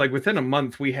think it was like within a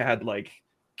month we had like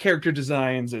character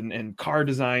designs and car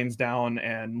designs down,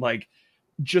 and like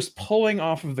just pulling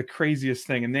off of the craziest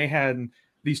thing. And they had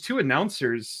these two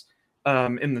announcers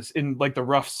in like the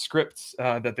rough scripts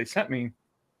that they sent me.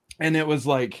 And it was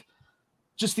like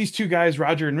just these two guys,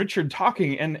 Roger and Richard,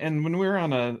 talking. And when we were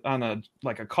on a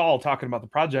like a call talking about the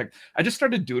project, I just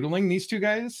started doodling these two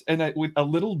guys, and with a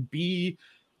little bee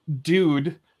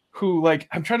dude who, like,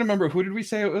 I'm trying to remember, who did we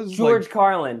say it was? George like,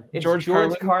 Carlin. It's George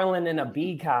Carlin? Carlin in a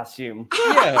bee costume.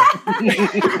 Yeah,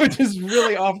 which is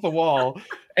really off the wall.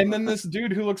 And then this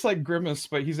dude who looks like Grimace,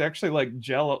 but he's actually like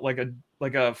like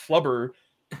a flubber,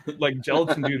 like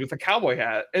gelatin dude with a cowboy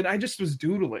hat. And I just was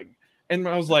doodling, and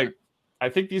I was like, I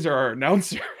think these are our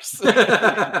announcers.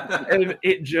 And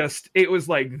it was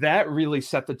like that really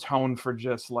set the tone for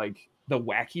just like the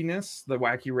wackiness, the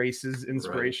wacky races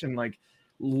inspiration. Right. Like,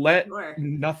 let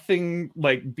nothing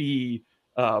like be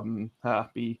let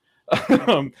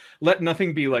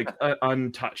nothing be like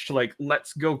untouched. Like,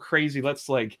 let's go crazy. Let's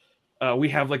like we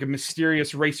have like a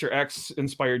mysterious Racer X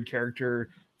inspired character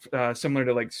similar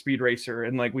to like Speed Racer,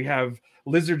 and like we have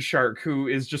Lizard Shark, who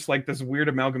is just like this weird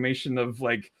amalgamation of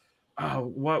like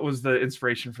what was the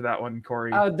inspiration for that one,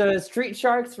 Corey? The Street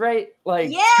Sharks, right?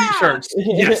 Like Street Sharks.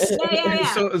 Yes.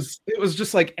 Yeah. So it was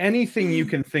just like anything you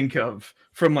can think of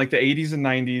from like the 80s and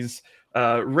 90s,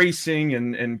 racing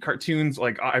and cartoons.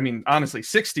 Like, I mean, honestly,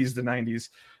 60s to 90s,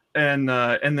 and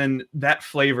then that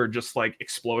flavor just like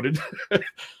exploded,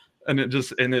 and that's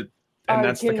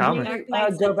the comic.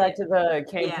 Go back to the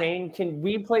campaign. Yeah. Can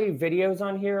we play videos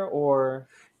on here, or?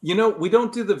 We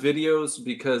don't do the videos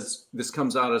because this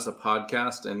comes out as a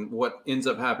podcast, and what ends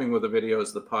up happening with the video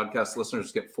is the podcast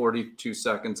listeners get 42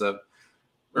 seconds of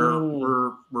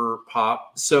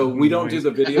pop. So we don't do the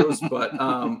videos, but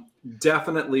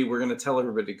definitely we're going to tell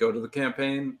everybody to go to the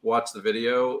campaign, watch the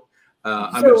video.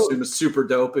 I'm going to assume it's super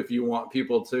dope if you want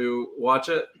people to watch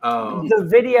it. The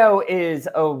video is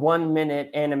a 1-minute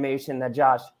animation that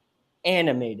Josh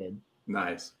animated.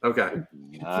 Nice. Okay.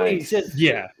 Please just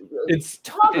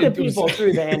talk to people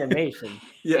through the animation.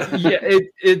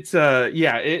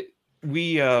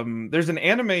 There's an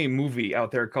anime movie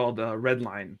out there called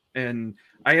Redline, and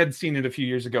I had seen it a few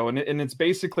years ago, and it's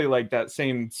basically like that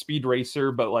same Speed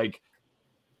Racer, but like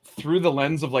through the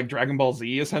lens of like Dragon Ball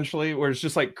Z, essentially, where it's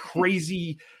just like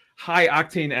crazy high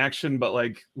octane action, but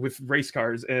like with race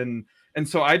cars. And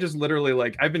so I just literally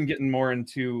like, I've been getting more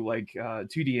into like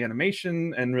 2D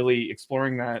animation and really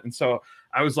exploring that. And so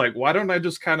I was like, why don't I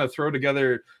just kind of throw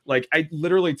together, like I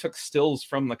literally took stills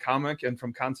from the comic and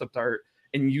from concept art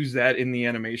and use that in the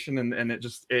animation. And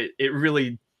it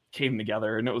really came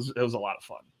together, and it was a lot of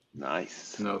fun.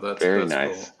 Nice. No, that's very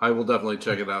nice. Cool. I will definitely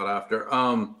check it out after.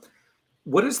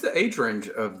 What is the age range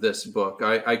of this book?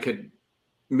 I could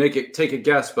take a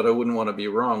guess, but I wouldn't want to be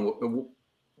wrong.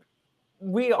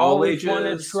 We always want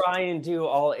to try and do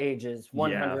all ages,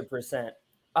 100%.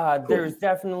 Cool. There's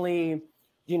definitely,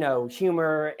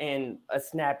 humor and a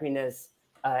snappiness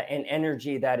and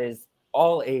energy that is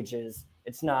all ages.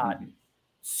 It's not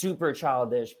super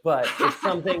childish, but it's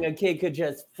something a kid could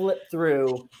just flip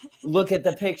through, look at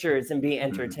the pictures, and be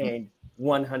entertained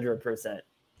 100%.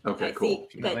 Okay, cool.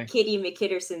 But Kitty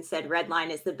McKitterson said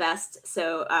Redline is the best,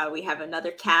 so we have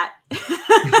another cat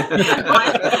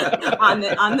on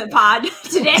the pod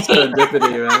today.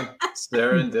 Serendipity, man.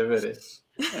 Serendipity.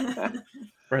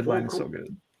 Redline is so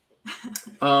good.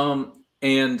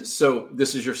 And so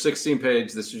this is your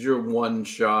 16-page. This is your one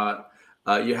shot.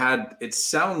 It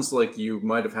sounds like you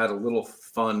might have had a little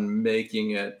fun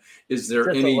making it. Is there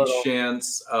just any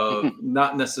chance of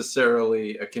not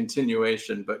necessarily a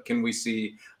continuation, but can we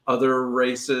see other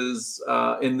races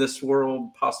in this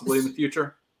world possibly in the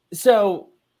future? So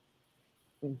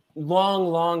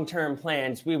long-term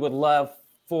plans, we would love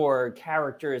for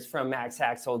characters from Max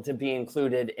Axel to be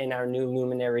included in our new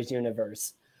Luminaries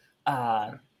universe.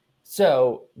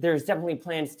 So there's definitely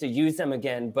plans to use them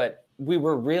again, but we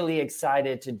were really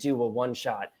excited to do a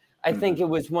one-shot. I think it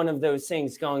was one of those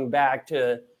things going back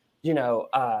to,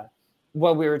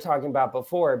 what we were talking about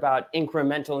before about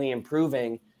incrementally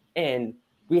improving. And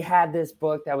we had this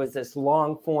book that was this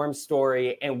long-form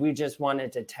story, and we just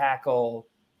wanted to tackle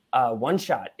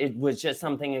one-shot. It was just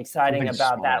something exciting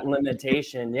about that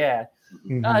limitation. Yeah.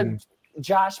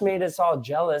 Josh made us all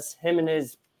jealous. Him and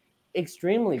his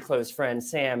extremely close friend,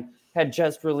 Sam, had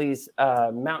just released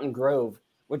Mountain Grove,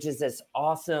 which is this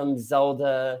awesome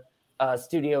Zelda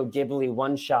Studio Ghibli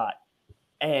one shot,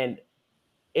 and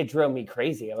it drove me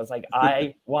crazy. I was like,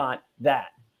 I want that.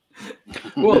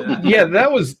 Well, yeah,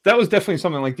 that was definitely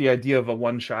something. Like the idea of a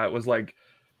one shot was like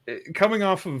coming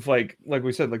off of like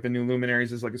we said, like the New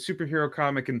Luminaries is like a superhero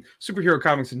comic, and superhero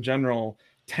comics in general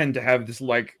tend to have this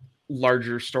like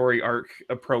larger story arc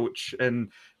approach, and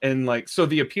like, so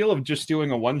the appeal of just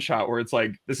doing a one shot where it's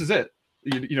like, this is it,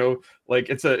 you know, like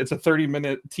it's a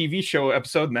 30-minute TV show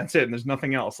episode and that's it, and there's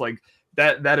nothing else. Like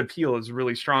that appeal is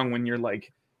really strong when you're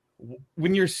like,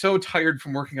 when you're so tired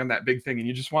from working on that big thing and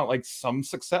you just want like some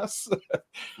success.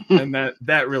 And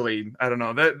that really, I don't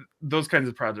know, that those kinds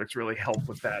of projects really help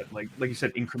with that, like you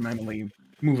said, incrementally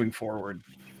moving forward.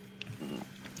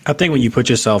 I think when you put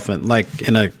yourself in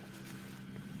a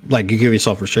you give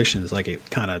yourself restrictions, like it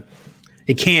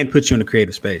can put you in a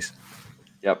creative space.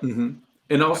 Yep. Mm-hmm.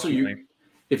 And also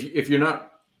if you're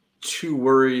not too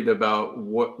worried about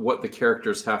what the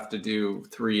characters have to do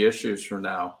 3 issues from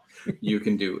now, you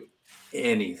can do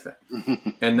anything.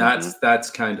 And that's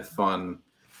kind of fun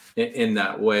in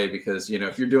that way, because, you know,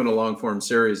 if you're doing a long form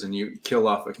series and you kill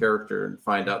off a character and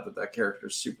find out that character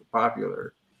is super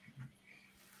popular,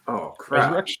 oh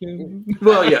crap. Resurrection.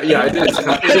 Well, yeah, it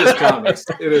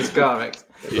is comics.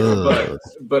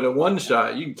 But a one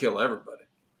shot, you can kill everybody.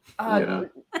 You know?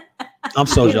 I'm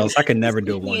so jealous. I could never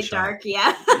do a one shot. Dark,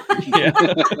 yeah.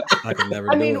 I could never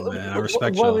do it, man. I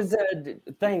respect you.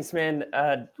 Thanks, man.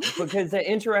 Because the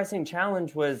interesting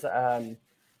challenge was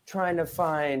trying to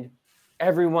find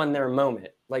everyone their moment.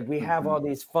 Like, we have all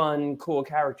these fun, cool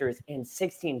characters in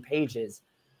 16 pages.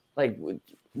 Like,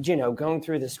 you know, going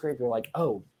through the script, you're like,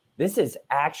 oh, this is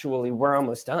actually, we're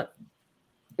almost done.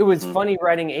 It was funny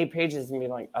writing 8 pages and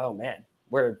being like, oh man,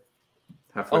 we're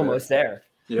almost there.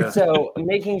 Yeah. So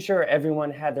making sure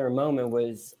everyone had their moment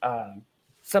was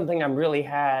something I'm really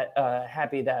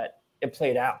happy that it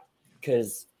played out,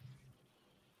 because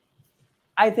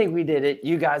I think we did it.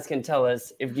 You guys can tell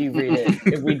us if you read it,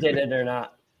 if we did it or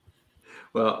not.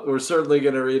 Well, we're certainly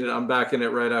going to read it. I'm backing it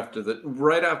right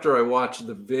after I watch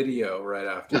the video right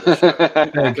after the show,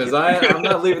 because I'm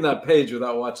not leaving that page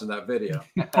without watching that video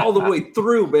all the way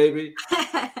through, baby.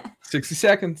 60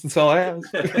 seconds. That's all I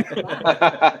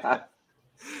have.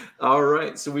 All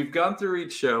right. So we've gone through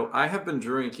each show. I have been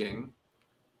drinking.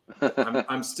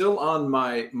 I'm still on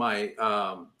my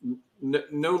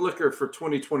no liquor for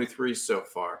 2023 so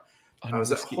far. I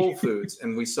was at Whole Foods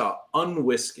and we saw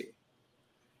Unwhiskey.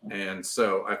 And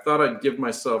so I thought I'd give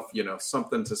myself, you know,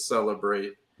 something to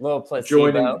celebrate. A little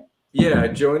placebo.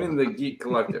 Joining the Geek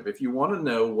Collective. If you want to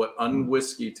know what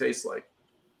Unwhiskey tastes like,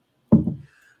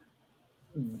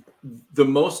 the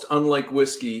most unlike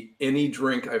whiskey any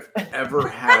drink I've ever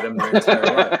had in my entire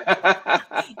life.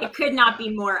 It could not be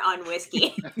more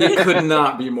unwhiskey. It could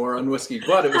not be more unwhiskey,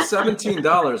 but it was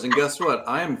 $17. And guess what?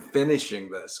 I am finishing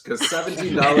this, because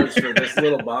 $17 for this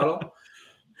little bottle.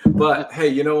 But hey,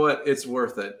 you know what? It's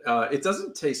worth it. It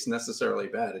doesn't taste necessarily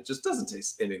bad. It just doesn't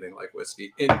taste anything like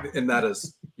whiskey. And that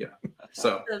is, yeah.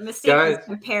 So the mistake is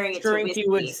comparing it to whiskey.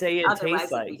 You would say it Otherwise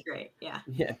tastes like. It'd be great. Yeah.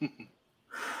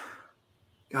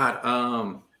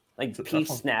 God, like peach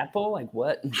Snapple? Like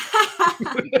what?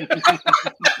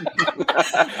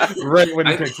 Right when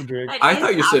he takes a drink. I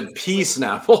thought you said pea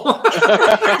Snapple.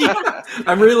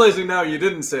 I'm realizing now you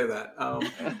didn't say that.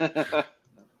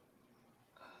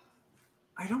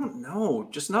 I don't know.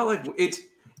 Just not like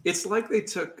it's like they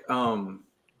took oh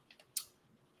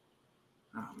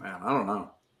man, I don't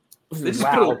know. They just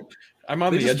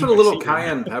put a little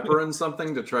cayenne pepper in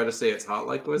something to try to say it's hot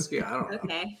like whiskey. I don't know.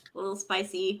 Okay. A little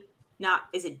spicy.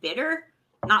 Is it bitter?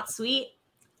 Not sweet?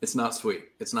 It's not sweet.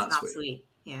 It's not sweet.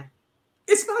 Yeah.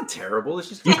 It's not terrible. It's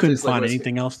just you couldn't find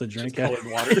anything else to drink.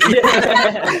 Water.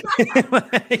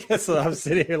 So I'm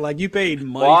sitting here like, you paid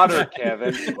money. Water,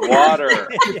 Kevin. Water.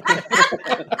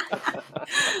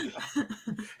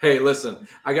 Hey, listen,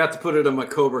 I got to put it in my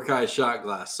Cobra Kai shot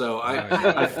glass, so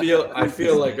I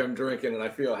feel like I'm drinking and I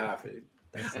feel happy.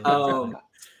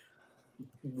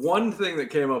 One thing that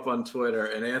came up on Twitter,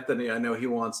 and Anthony, I know he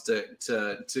wants to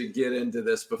get into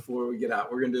this before we get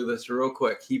out. We're gonna do this real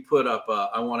quick. He put up,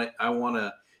 I want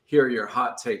to hear your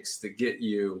hot takes to get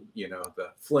you, you know, the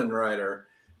Flynn Rider,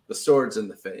 the swords in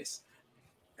the face,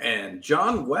 and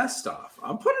John Westoff.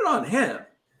 I'm putting it on him.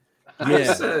 I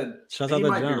said he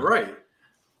might be right.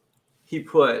 He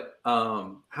put,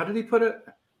 how did he put it?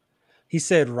 He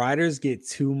said writers get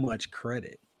too much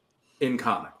credit in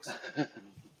comics.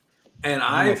 And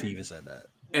I don't know if he even said that.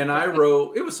 And I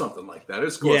wrote, it was something like that.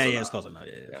 It's close enough. It's close enough.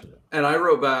 Yeah. And I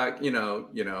wrote back, you know,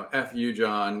 F you,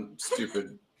 John,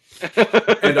 stupid.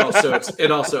 And also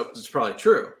it's probably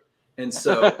true. And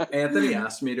so Anthony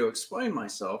asked me to explain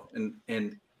myself,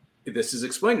 and this is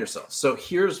explain yourself. So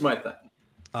here's my thing.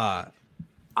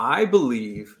 I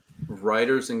believe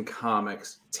writers in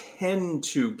comics tend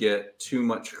to get too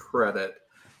much credit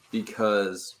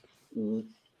because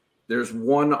there's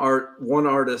one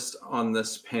artist on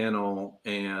this panel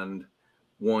and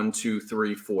 1, 2,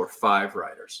 3, 4, 5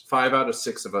 writers. 5 out of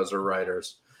 6 of us are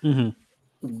writers. Mm-hmm.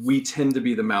 We tend to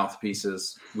be the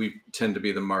mouthpieces. We tend to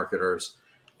be the marketers.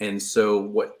 And so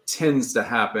what tends to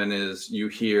happen is you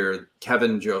hear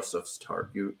Kevin Joseph's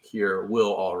Tart, you hear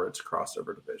Will Ulrich's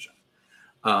crossover division.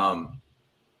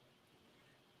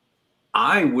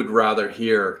 I would rather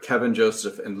hear Kevin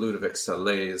Joseph and Ludovic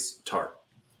Salay's Tart,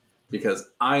 because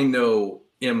I know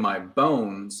in my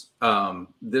bones,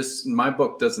 my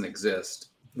book doesn't exist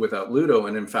without Ludo.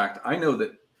 And in fact, I know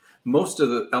that most of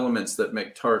the elements that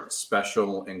make Tart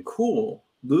special and cool,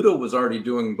 Ludo was already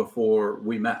doing before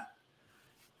we met.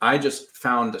 I just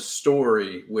found a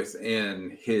story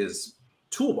within his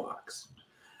toolbox.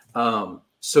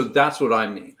 So that's what I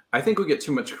mean. I think we get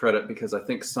too much credit because I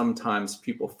think sometimes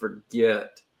people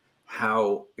forget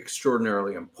how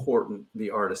extraordinarily important the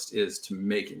artist is to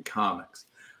making comics.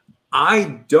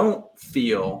 I don't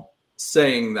feel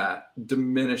saying that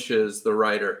diminishes the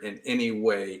writer in any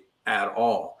way at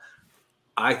all.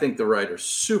 I think the writer's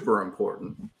super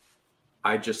important.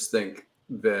 I just think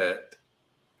that,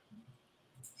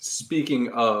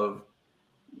 speaking of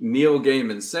Neil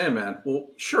Gaiman's Sandman, well,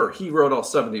 sure, he wrote all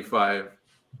 75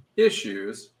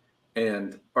 issues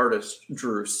and artist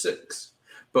drew 6.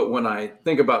 But when I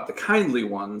think about the kindly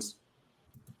ones,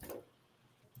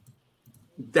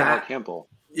 that Campbell,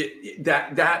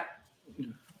 that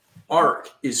arc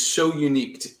is so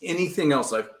unique to anything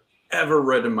else I've ever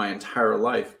read in my entire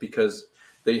life, because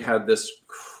they had this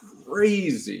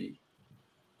crazy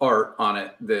art on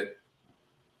it that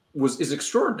is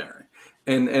extraordinary.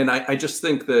 And I just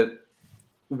think that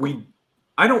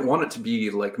I don't want it to be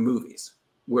like movies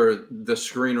where the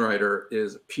screenwriter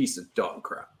is a piece of dog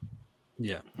crap.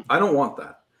 Yeah. I don't want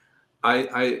that.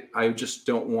 I just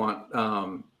don't want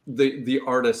the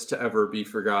artist to ever be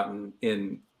forgotten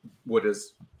in what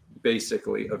is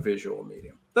basically a visual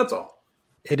medium. That's all.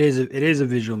 It is a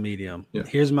visual medium. Yeah.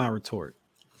 Here's my retort.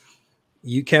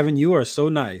 Kevin, you are so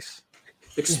nice.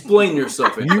 Explain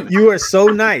yourself. You are so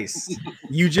nice.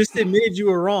 You just admitted you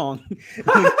were wrong.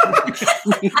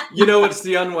 You know, it's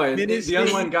the unwind. The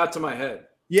unwind got to my head.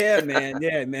 Yeah, man.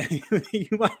 Yeah, man.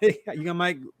 you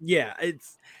might. Yeah,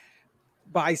 it's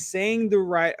by saying the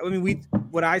right. I mean,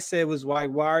 what I said was why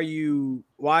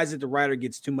is it the writer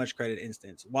gets too much credit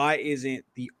instance? Why isn't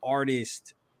the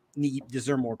artist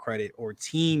deserve more credit, or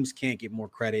teams can't get more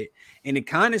credit? And it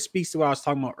kind of speaks to what I was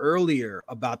talking about earlier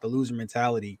about the loser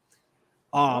mentality.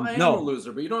 I am a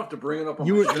loser, but you don't have to bring it up on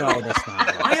my show. No, that's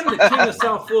not. I am the king of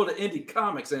South Florida indie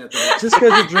comics, Anthony. Just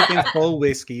because you're drinking cold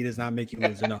whiskey does not make you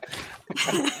loser. No.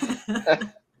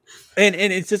 and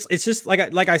it's just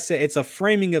like I said, it's a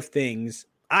framing of things.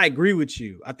 I agree with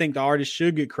you. I think the artist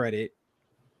should get credit.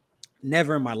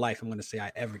 Never in my life I'm going to say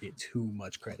I ever get too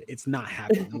much credit. It's not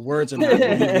happening. The words are not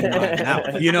leaving my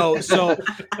mouth, you know. So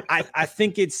I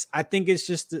think it's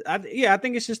just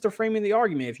the framing the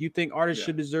argument. If you think artists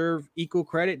should deserve equal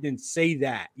credit, then say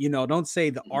that. You know, don't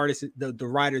say the artist, the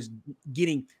writer's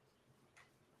getting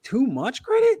too much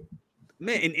credit,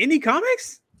 man. In indie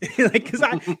comics, like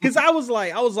because I was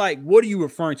like, what are you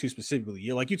referring to specifically?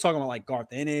 You're talking about like Garth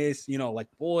Ennis, you know, like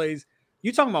boys.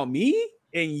 You talking about me?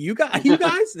 And you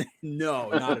guys? No,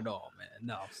 not at all, man.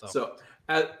 No. So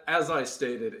as I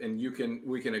stated, and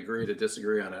we can agree to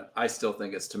disagree on it. I still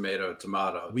think it's tomato.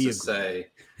 We agree.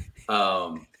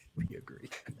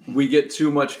 We get too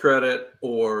much credit,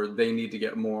 or they need to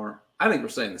get more. I think we're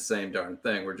saying the same darn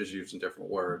thing. We're just using different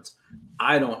words.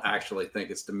 I don't actually think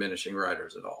it's diminishing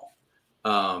writers at all.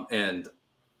 And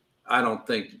I don't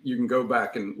think you can go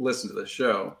back and listen to the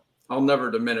show. I'll never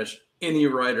diminish any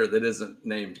writer that isn't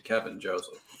named Kevin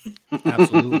Joseph.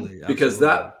 Absolutely. Because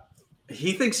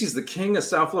he thinks he's the king of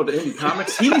South Florida indie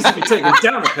comics. He needs to be taken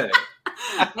down a peg.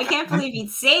 I can't believe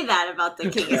you'd say that about the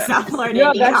king of South Florida indie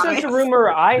comics. That's just a rumor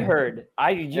I heard.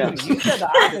 You said the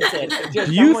opposite.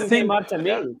 Just someone came up to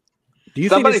me. Do you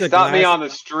Somebody think stopped me on the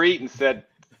street and said,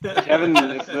 Kevin,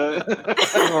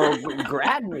 or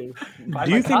grabbed me.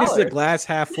 Do you think this is a glass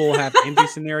half full, half empty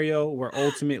scenario where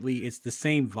ultimately it's the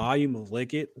same volume of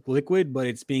liquid, but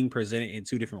it's being presented in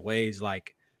two different ways?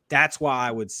 Like that's why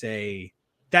I would say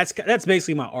that's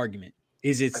basically my argument.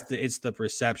 It's the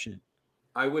perception.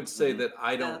 I would say that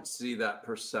I don't see that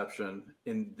perception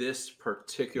in this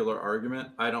particular argument.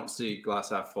 I don't see glass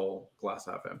half full, glass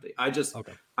half empty. I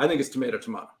think it's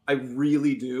tomato. I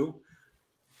really do.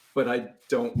 but I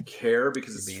don't care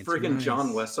because it's You're being friggin' too John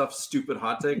nice. Westhoff's stupid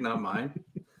hot take, not mine.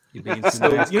 You're being too So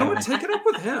nice, you know what? Kevin. Take it up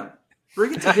with him.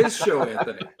 Bring it to his show,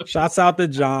 Anthony. Shouts out to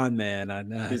John, man. I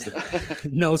know. He's-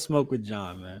 No smoke with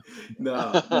John, man.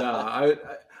 No.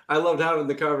 I loved having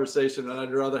the conversation, and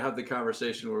I'd rather have the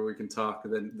conversation where we can talk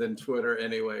than Twitter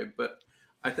anyway. But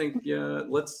I think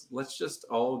let's just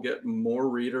all get more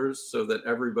readers so that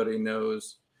everybody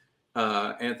knows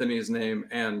Anthony's name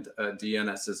and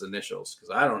DNS's initials, because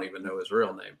I don't even know his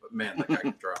real name. But man, that guy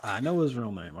can draw. I know his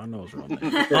real name.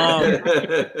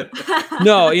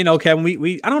 No, Kevin,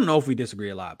 we I don't know if we disagree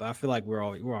a lot, but I feel like we're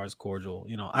always cordial.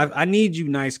 I need you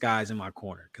nice guys in my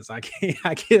corner because I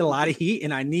get a lot of heat,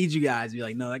 and I need you guys to be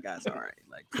like, no, that guy's all right.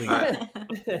 Like, please.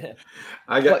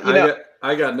 I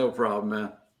got no problem,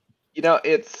 man.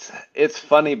 It's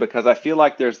funny because I feel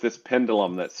like there's this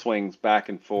pendulum that swings back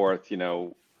and forth,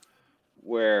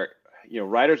 where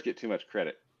writers get too much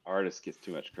credit, artists get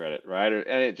too much credit, right?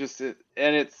 And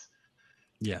it's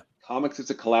comics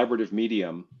is a collaborative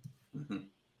medium. Mm-hmm.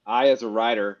 I, as a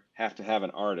writer, have to have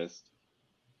an artist.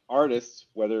 Artists,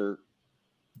 whether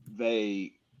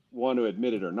they want to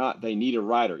admit it or not, they need a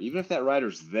writer. Even if that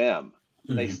writer's them,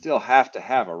 they still have to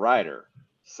have a writer.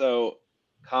 So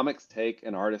comics take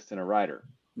an artist and a writer.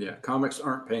 Yeah, comics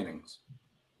aren't paintings.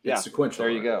 Yeah, it's sequential.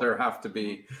 there you go. There has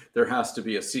to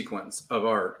be a sequence of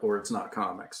art, or it's not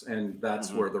comics, and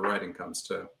that's where the writing comes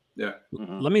to. Yeah.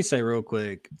 Let me say real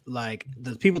quick, like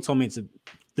the people told me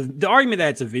the argument that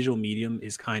it's a visual medium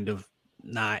is kind of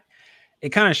not. It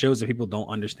kind of shows that people don't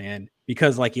understand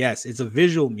because, like, yes, it's a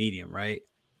visual medium, right?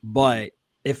 But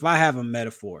if I have a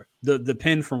metaphor, the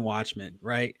pen from Watchmen,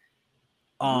 right?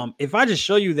 If I just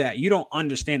show you that you don't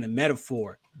understand the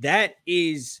metaphor, that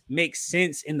makes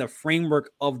sense in the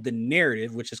framework of the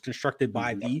narrative, which is constructed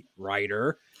by the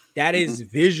writer. That is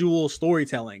visual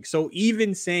storytelling. So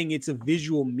even saying it's a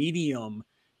visual medium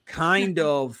kind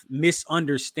of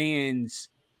misunderstands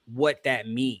what that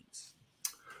means.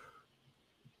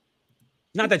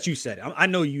 Not that you said it. I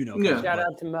know you know. Yeah. Shout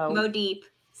out to Mo. Mo Deep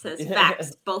says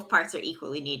facts. Both parts are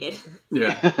equally needed.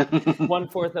 Yeah.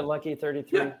 1/4 of Lucky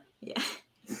 33. Yeah.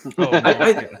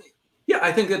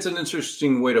 I think that's an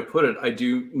interesting way to put it. I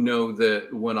do know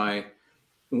that when I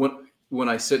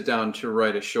sit down to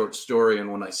write a short story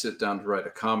and when I sit down to write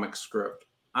a comic script,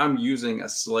 I'm using a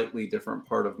slightly different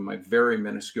part of my very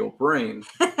minuscule brain.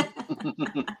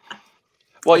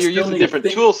 Well, you're using different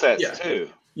tool sets too.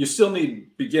 You still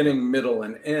need beginning, middle,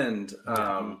 and end,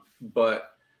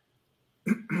 but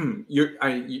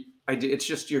it's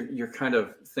just you're kind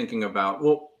of thinking about,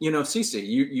 well, Cece,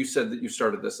 you said that you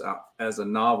started this out as a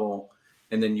novel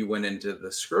and then you went into the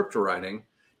script writing.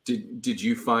 Did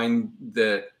you find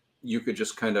that you could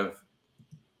just kind of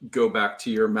go back to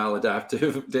your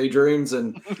maladaptive daydreams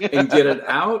and get it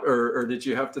out, or did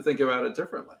you have to think about it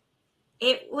differently?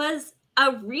 It was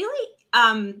a really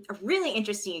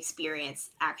interesting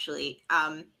experience, actually,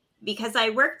 because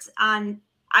I worked on.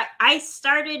 I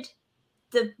started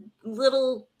the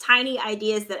little tiny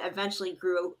ideas that eventually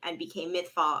grew and became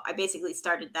Mythfall. I basically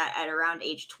started that at around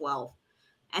age 12,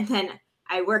 and then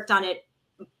I worked on it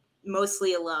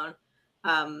mostly alone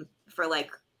for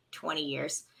like 20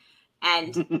 years.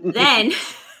 And then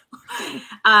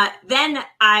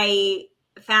I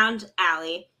found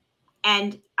Allie,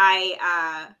 and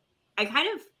I kind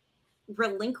of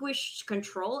relinquished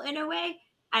control in a way.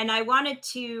 And I wanted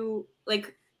to,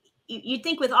 like, you'd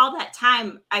think with all that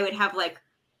time, I would have like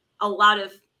a lot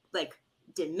of like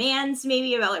demands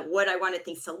maybe about like what I wanted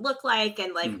things to look like.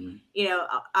 And like,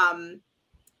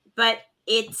 but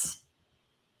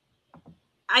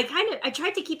I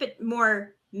tried to keep it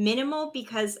more minimal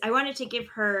because I wanted to give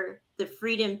her the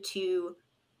freedom to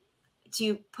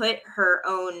put her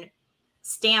own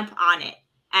stamp on it.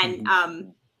 And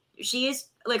she is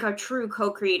like a true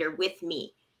co-creator with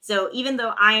me. So even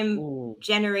though I'm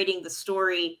generating the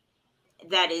story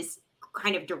that is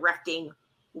kind of directing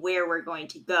where we're going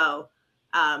to go,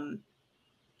 I'm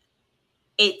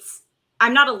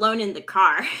not alone in the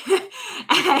car.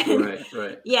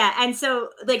 Right. Yeah. And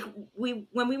so like when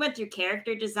we went through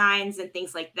character designs and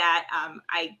things like that,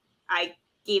 I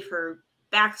gave her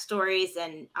backstories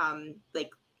and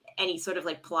like any sort of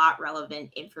like plot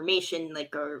relevant information,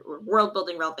 like or world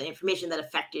building relevant information that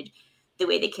affected the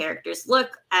way the characters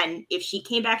look. And if she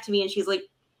came back to me and she's like,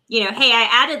 hey, I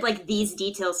added like these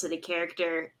details to the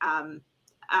character, I'm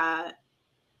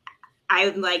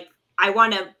like, I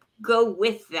want to go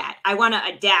with that. I want to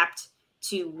adapt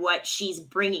to what she's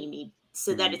bringing me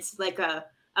so that it's like a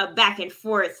back and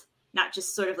forth, not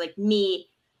just sort of like me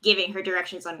giving her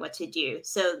directions on what to do.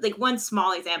 So like one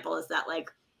small example is that like,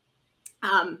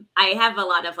 I have a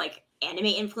lot of like anime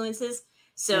influences.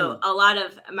 So a lot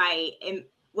of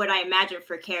what I imagine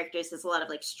for characters is a lot of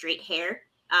like straight hair.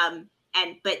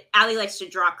 But Allie likes to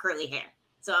draw curly hair.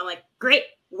 So I'm like, great,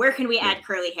 where can we add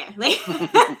curly hair? Like,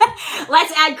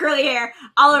 let's add curly hair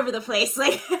all over the place.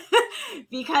 Like,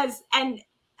 because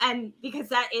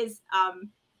that is,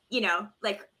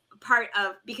 like part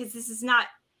of, because this is not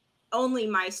only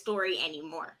my story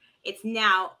anymore. It's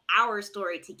now our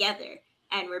story together,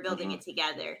 and we're building it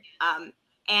together.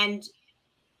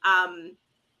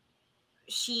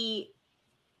 She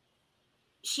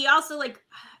also, like,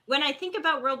 when I think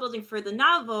about world building for the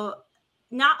novel,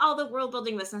 not all the world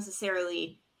building was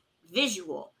necessarily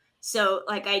visual. So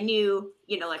like I knew,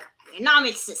 like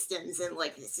economic systems and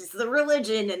like this is the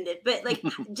religion but like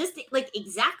just like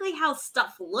exactly how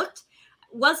stuff looked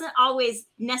wasn't always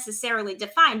necessarily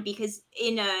defined, because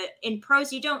in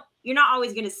prose you're not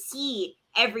always going to see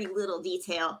every little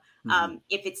detail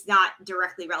if it's not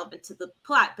directly relevant to the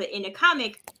plot. But in a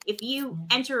comic, if you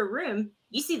enter a room,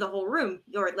 you see the whole room,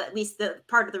 or at least the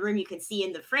part of the room you can see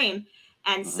in the frame.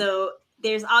 And so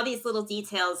there's all these little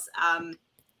details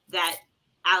that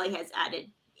Allie has added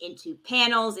into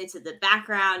panels, into the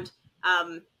background.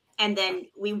 And then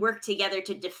we work together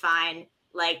to define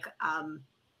like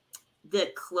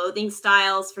the clothing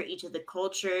styles for each of the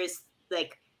cultures.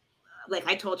 Like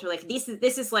I told her, like, this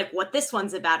is like what this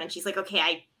one's about. And she's like,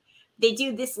 okay, they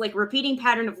do this like repeating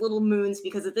pattern of little moons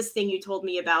because of this thing you told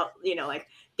me about, like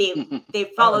they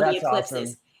follow the eclipses.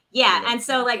 Awesome. Yeah. And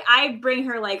so like I bring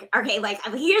her like, okay, like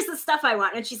here's the stuff I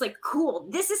want. And she's like, cool,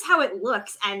 this is how it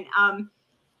looks. And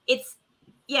it's,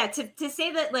 yeah, to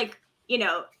say that like,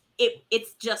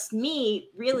 it's just me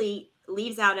really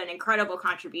leaves out an incredible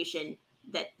contribution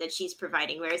that she's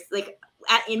providing. Whereas like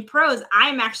in prose,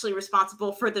 I'm actually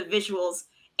responsible for the visuals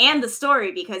and the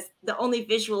story, because the only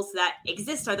visuals that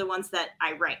exist are the ones that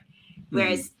I write.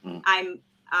 Whereas I'm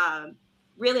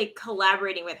really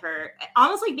collaborating with her,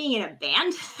 almost like being in a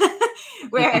band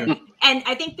where, and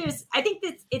I think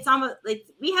that it's almost like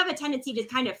we have a tendency to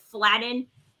kind of flatten,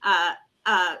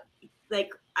 like,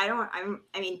 I'm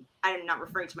not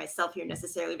referring to myself here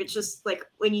necessarily, but just like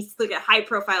when you look at high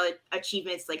profile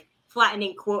achievements, like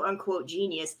flattening quote unquote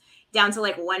genius down to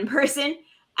like one person.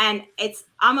 And it's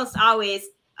almost always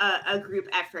a group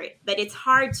effort, but it's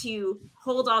hard to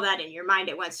hold all that in your mind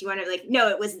at once. You want to like, no,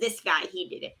 it was this guy, he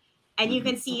did it. And you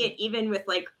can see it even with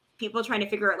like people trying to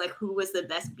figure out like who was the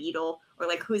best Beatle, or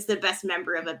like who's the best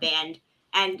member of a band.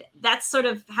 And that's sort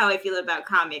of how I feel about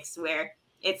comics, where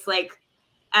it's like,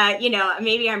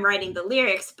 maybe I'm writing the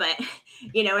lyrics, but,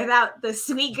 without the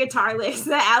sweet guitar licks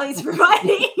that Allie's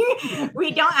providing, we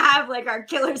don't have like our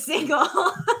killer single.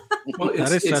 Well,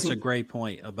 that is such a great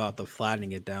point about the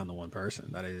flattening it down to one person.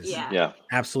 That is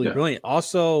absolutely brilliant.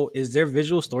 Also, is there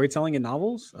visual storytelling in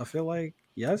novels? I feel like,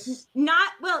 yes.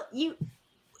 Not, well,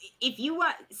 if you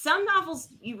want, some novels,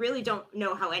 you really don't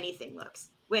know how anything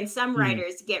looks. When some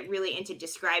writers get really into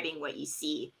describing what you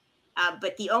see,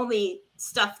 but the only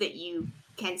stuff that you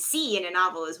can see in a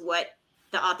novel is what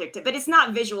the author did. But it's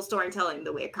not visual storytelling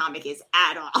the way a comic is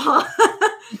at all.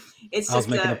 It's just I was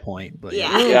making a point, but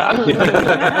yeah.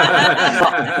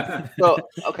 So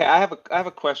okay, I have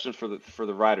a question for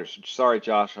the writers. Sorry,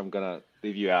 Josh, I'm gonna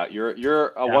leave you out. You're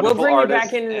a wonderful artist. We'll bring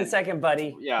artist, you back in a second,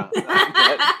 buddy. Yeah.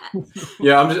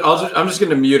 Yeah, I'm just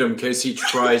gonna mute him in case he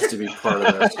tries to be part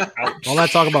of this. All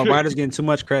that talk about writers getting too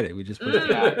much credit. We just put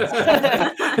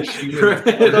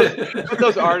put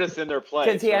those artists in their place.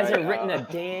 Because he hasn't written a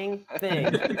dang thing.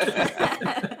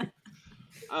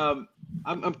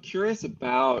 I'm curious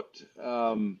about.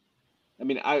 So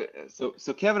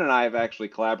Kevin and I have actually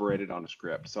collaborated on a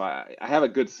script, so I have a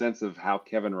good sense of how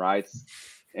Kevin writes,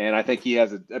 and I think he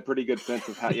has a pretty good sense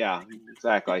of how. Yeah,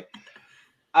 exactly.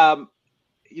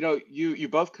 You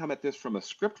both come at this from a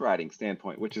script writing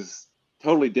standpoint, which is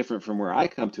totally different from where I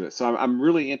come to it. So I'm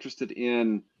really interested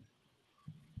in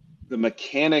the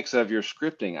mechanics of your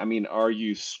scripting. I mean, are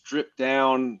you stripped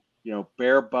down,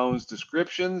 bare bones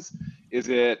descriptions? Is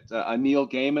it a Neil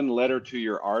Gaiman letter to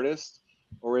your artist,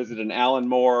 or is it an Alan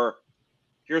Moore,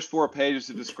 here's 4 pages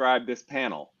to describe this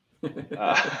panel? Definitely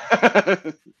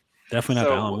not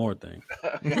the Alan Moore thing.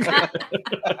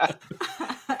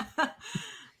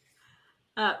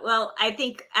 Well, I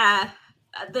think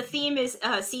the theme is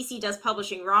CC does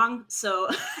publishing wrong. So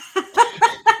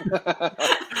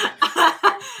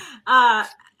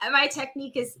my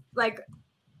technique is like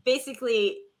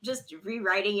basically just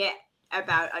rewriting it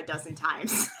about a dozen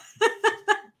times.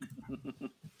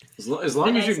 As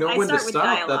long as you know when to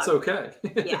stop, that's okay.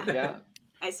 Yeah.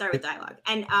 I start with dialogue.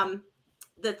 And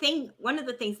one of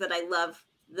the things that I love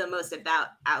the most about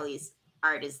Allie's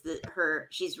art is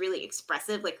she's really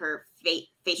expressive. Like her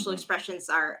facial expressions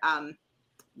are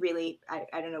really,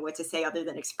 I don't know what to say other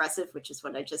than expressive, which is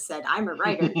what I just said. I'm a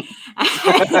writer.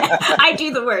 I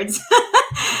do the words.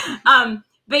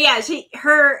 But yeah,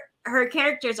 her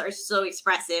characters are so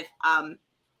expressive.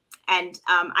 And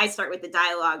I start with the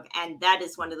dialogue, and that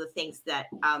is one of the things that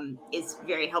is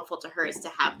very helpful to her, is to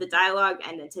have the dialogue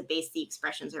and then to base the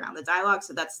expressions around the dialogue.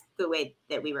 So that's the way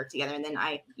that we work together. And then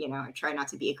I try not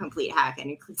to be a complete hack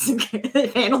and include some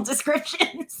panel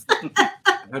descriptions.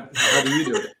 How do you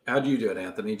do it? How do you do it,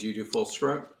 Anthony? Do you do full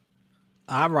script?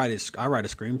 I write a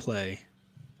screenplay.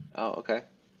 Oh, okay.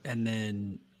 And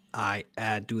then I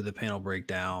do the panel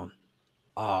breakdown.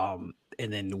 And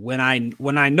then when I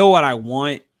know what I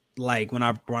want, like when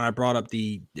I brought up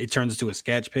it turns into a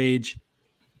sketch page,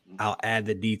 I'll add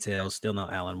the details. Still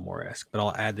not Alan Moore-esque, but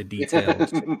I'll add the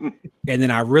details. And then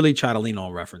I really try to lean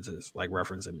on references, like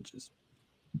reference images.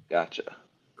 Gotcha.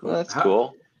 Well, that's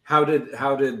cool. How did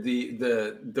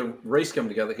the race come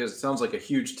together? Because it sounds like a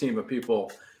huge team of people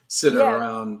sitting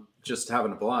around just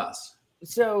having a blast.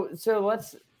 So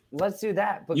let's do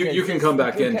that. You can come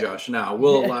back in, Josh. Now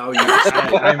we'll allow you.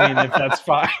 I mean, if that's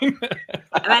fine.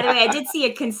 By the way, I did see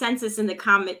a consensus in the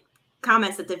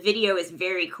comments that the video is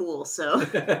very cool. So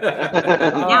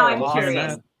now I'm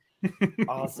curious.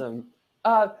 Awesome.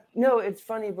 No, it's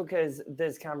funny because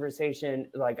this conversation,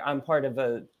 like, I'm part of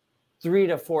a 3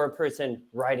 to 4 person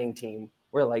writing team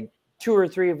where like 2 or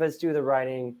 3 of us do the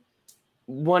writing,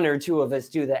 1 or 2 of us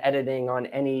do the editing on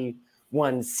any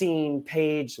one scene,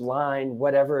 page, line,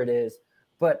 whatever it is.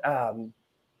 But,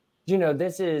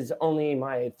 this is only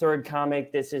my 3rd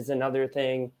comic. This is another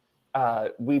thing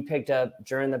we picked up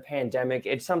during the pandemic.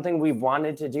 It's something we've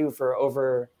wanted to do for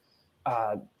over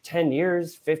 10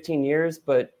 years, 15 years,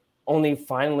 but only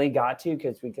finally got to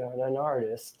because we got an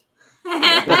artist.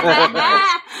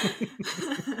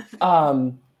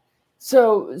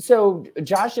 So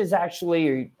Josh has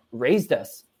actually raised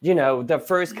us. The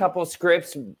first couple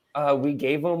scripts we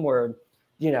gave him were,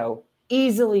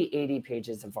 easily 80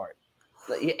 pages of art.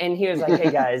 And he was like,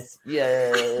 hey guys,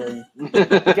 gotta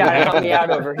help me out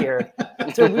over here.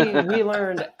 So we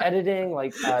learned editing.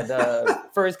 Like the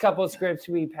first couple scripts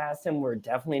we passed him were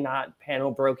definitely not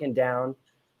panel broken down.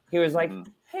 He was like,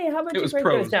 hey, how about you break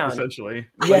those down? Essentially.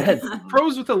 Yes.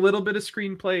 Prose with a little bit of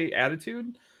screenplay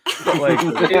attitude. But like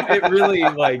it really,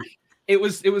 like, it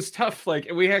was tough. Like,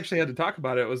 we actually had to talk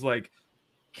about it. It was like,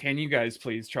 can you guys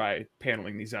please try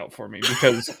paneling these out for me?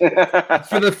 Because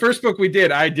for the first book we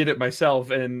did, I did it myself,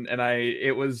 and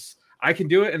I can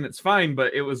do it and it's fine,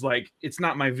 but it was like, it's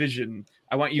not my vision.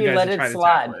 I want you guys to try to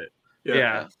tackle it.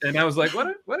 Yeah. And I was like,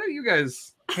 why don't you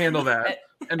guys handle that?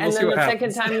 And we'll see what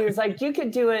happens. Second time he was like, you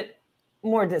could do it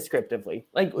more descriptively.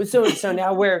 Like, so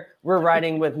now we're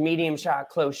writing with medium shot,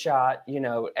 close shot,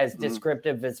 as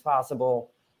descriptive as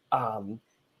possible. And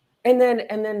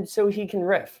then so he can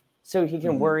riff. So he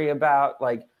can worry about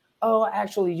like, oh,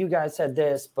 actually, you guys said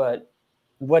this, but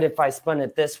what if I spun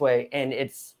it this way? And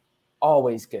it's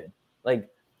always good. Like,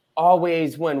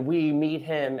 always when we meet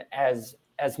him as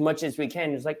much as we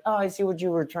can, it's like, oh, I see what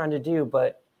you were trying to do,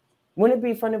 but wouldn't it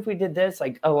be fun if we did this?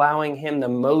 Like, allowing him the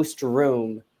most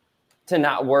room to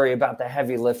not worry about the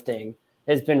heavy lifting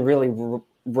has been really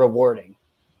rewarding.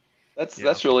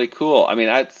 That's really cool. I mean,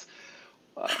 that's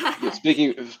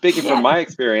speaking from my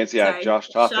experience. Yeah, sorry. Josh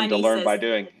taught them to learn by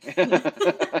doing.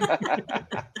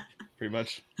 Pretty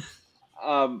much.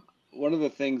 One of the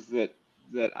things that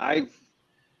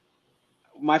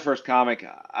my first comic,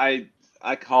 I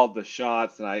called the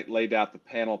shots and I laid out the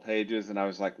panel pages, and I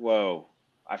was like, whoa,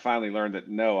 I finally learned that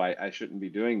no, I shouldn't be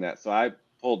doing that. So I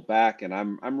pulled back, and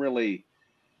I'm really,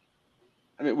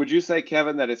 I mean, would you say,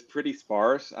 Kevin, that it's pretty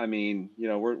sparse? I mean,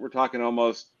 we're talking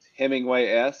almost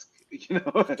Hemingway-esque,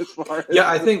 as far as. Yeah,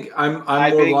 I think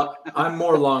I'm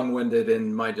more long-winded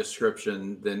in my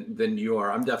description than you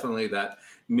are. I'm definitely that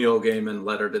Neil Gaiman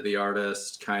letter to the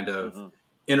artist, kind of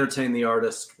entertain the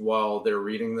artist while they're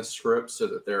reading the script so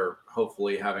that they're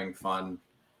hopefully having fun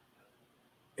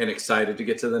and excited to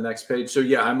get to the next page. So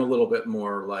yeah, I'm a little bit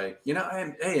more like,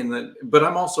 but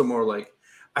I'm also more like,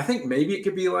 I think maybe it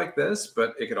could be like this,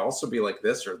 but it could also be like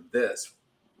this or this.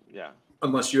 Yeah.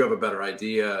 Unless you have a better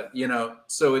idea,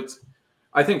 so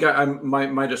I think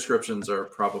my descriptions are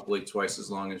probably twice as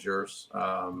long as yours.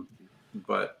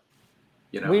 But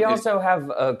we also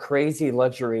have a crazy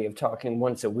luxury of talking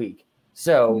once a week.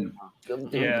 So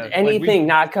anything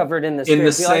not covered in the script, in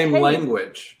the same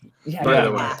language. Yeah. By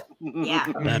the way. Yeah.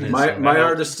 My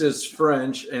artist is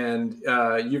French, and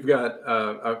you've got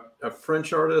a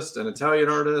French artist, an Italian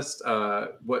artist,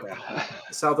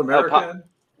 South American?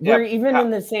 We're even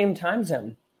in the same time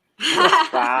zone.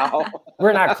 Wow.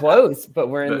 We're not close, but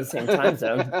we're in the same time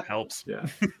zone. Helps. Yeah,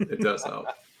 it does help.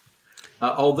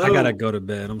 Although I gotta go to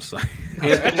bed. I'm sorry.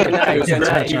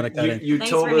 Anthony, you Thanks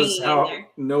told for us hanging in how. there.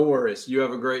 No worries. You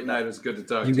have a great night. It was good to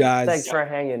talk You to you. guys, Thanks for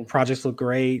hanging. projects look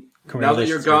great. Now that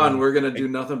you're gone, we're gonna do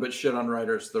nothing but shit on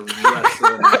writers the rest of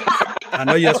the night. I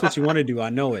know that's what you want to do.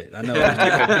 I know it. All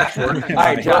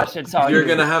right, Josh, it's all You're you.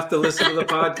 gonna have to listen to the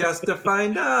podcast to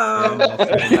find out.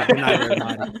 Good night,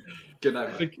 everybody. Good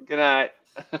night. Mike. Good night.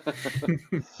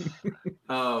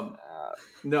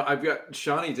 No, I've got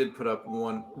Shawnee did put up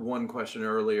one question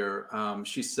earlier.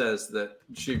 She says that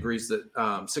she agrees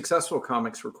that successful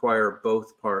comics require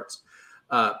both parts.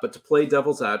 But to play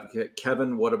devil's advocate,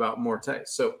 Kevin, what about Morte?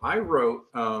 So I wrote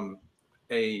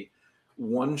a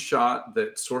one shot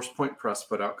that Source Point Press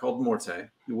put out called Morte,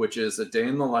 which is a day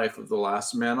in the life of the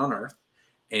last man on Earth,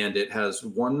 and it has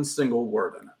one single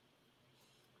word in it.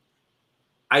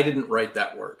 I didn't write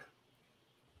that word.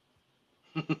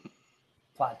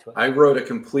 Plot twist. I wrote a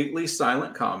completely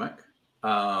silent comic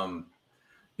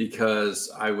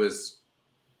because I was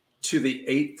to the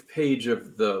 8th page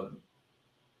of the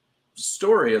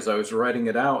story as I was writing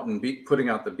it out and putting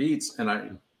out the beats, and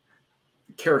the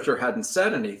character hadn't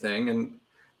said anything, and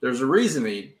there's a reason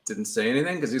he didn't say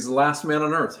anything, because he's the last man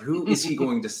on Earth. Who is he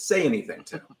going to say anything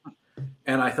to?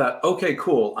 And I thought, okay,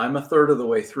 cool. I'm a third of the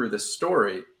way through this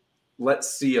story.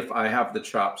 Let's see if I have the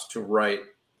chops to write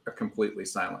a completely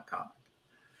silent comic.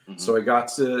 Mm-hmm. So I got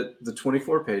to the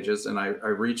 24 pages, and I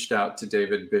reached out to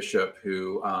David Bishop,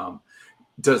 who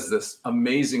does this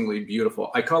amazingly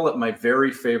beautiful, I call it my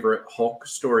very favorite Hulk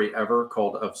story ever,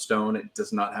 called Of Stone. It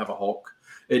does not have a Hulk.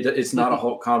 It's not a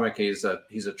Hulk comic. He's a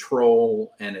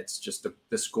troll, and it's just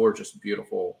this gorgeous,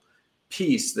 beautiful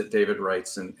piece that David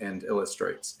writes and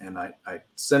illustrates. And I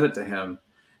sent it to him,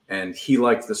 and he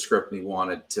liked the script, and he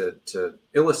wanted to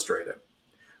illustrate it.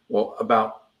 Well,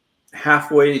 about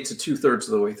halfway to 2/3 of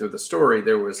the way through the story,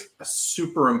 there was a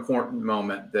super important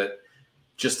moment that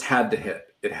just had to hit.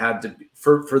 It had to be,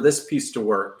 for this piece to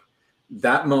work,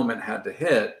 that moment had to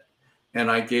hit. And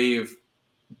I gave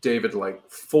David like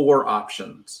 4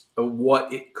 options of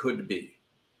what it could be.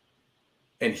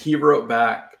 And he wrote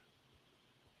back,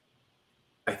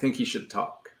 I think he should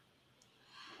talk.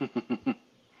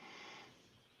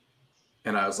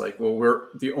 And I was like, well,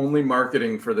 the only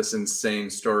marketing for this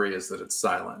insane story is that it's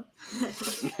silent.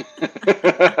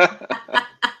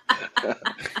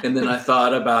 And then I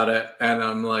thought about it, and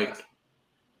I'm like,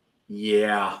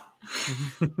 yeah.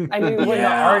 I mean, when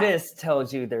the artist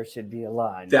tells you there should be a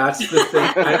line. That's the thing.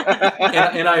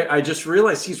 I just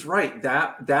realized he's right.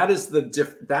 That's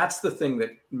the thing that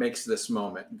makes this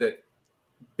moment that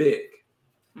big.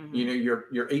 Mm-hmm. You know,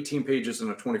 you're 18 pages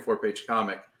in a 24-page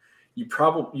comic.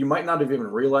 You might not have even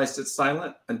realized it's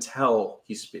silent until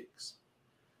he speaks.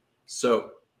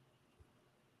 So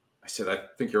I said, I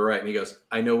think you're right. And he goes,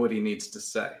 I know what he needs to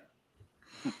say.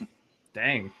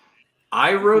 Dang.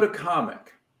 I wrote a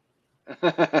comic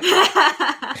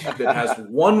that has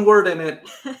one word in it.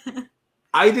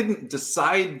 I didn't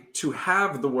decide to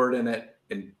have the word in it,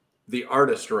 and the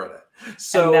artist wrote it.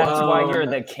 So and that's why you're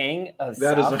the king of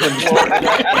that South is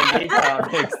Florida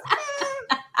comics.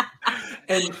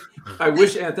 And I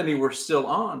wish Anthony were still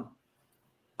on.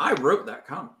 I wrote that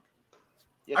comic.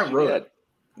 Yes, I wrote it.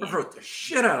 I wrote the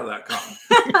shit out of that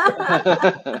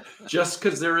comic. Just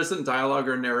because there isn't dialogue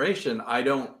or narration, I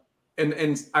don't.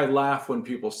 And I laugh when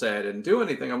people say I didn't do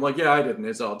anything. I'm like, yeah, I didn't.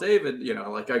 It's all David. You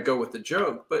know, like I go with the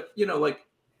joke. But you know, like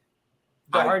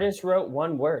the artist wrote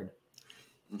one word.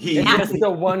 It's just the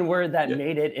one word that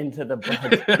made it into the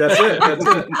book. That's it.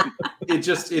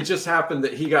 It just happened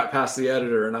that he got past the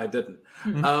editor and I didn't.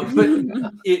 But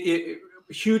it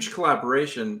huge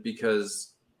collaboration,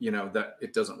 because you know that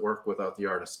it doesn't work without the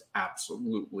artist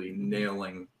absolutely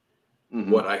nailing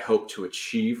what I hope to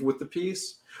achieve with the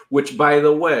piece. Which, by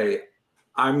the way,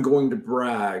 I'm going to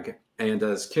brag, and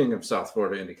as king of South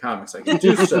Florida indie comics, I can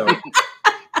do so.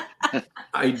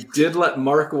 I did let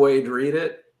Mark Wade read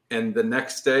it. And the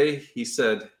next day he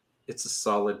said, it's a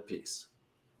solid piece.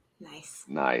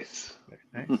 Nice.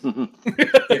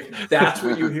 If that's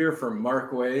what you hear from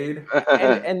Mark Wade.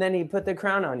 And then he put the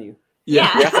crown on you.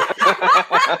 Yeah.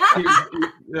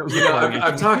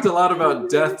 I've talked a lot about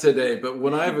death today, but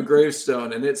when I have a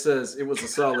gravestone and it says it was a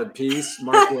solid piece,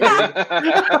 Mark Wade,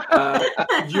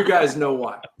 you guys know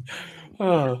why.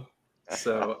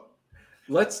 So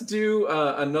let's do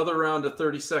another round of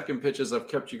 30-second pitches. I've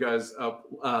kept you guys up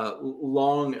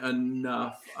long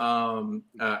enough. I'm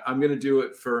going to do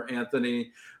it for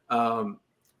Anthony.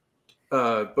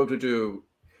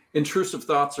 Intrusive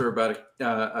Thoughts are about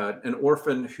an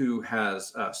orphan who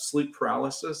has sleep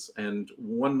paralysis, and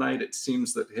one night it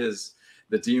seems that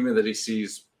the demon that he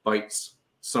sees bites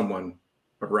someone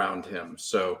around him.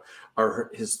 So are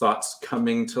his thoughts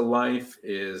coming to life?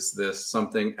 Is this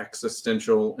something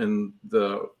existential in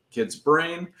the kid's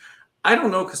brain? I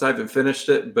don't know, because I haven't finished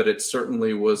it, but it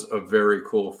certainly was a very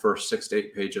cool first 6 to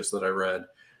 8 pages that I read.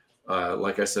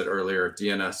 Like I said earlier,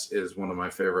 DNS is one of my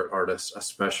favorite artists,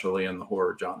 especially in the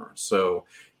horror genre. So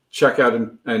check out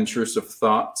Intrusive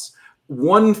Thoughts.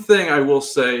 One thing I will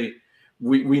say,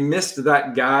 we missed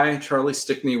that guy. Charlie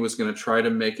Stickney was going to try to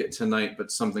make it tonight,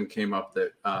 but something came up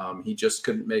that he just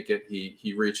couldn't make it.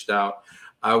 He reached out.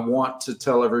 I want to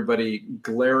tell everybody,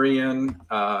 Galarian,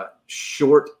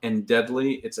 Short and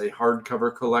Deadly. It's a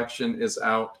hardcover collection, is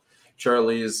out.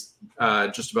 Charlie is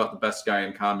just about the best guy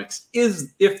in comics.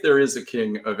 If there is a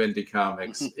king of indie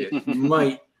comics, it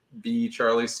might be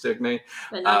Charlie Stickney.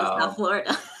 But not in South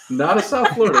Florida. Not in South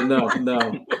Florida, no.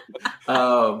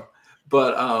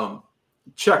 But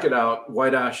check it out.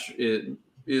 White Ash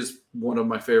is one of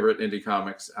my favorite indie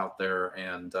comics out there,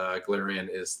 and Galarian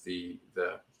is the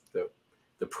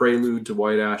prelude to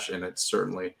White Ash, and it's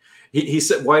certainly he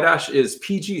said White Ash is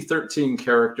PG-13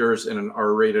 characters in an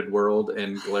R-rated world,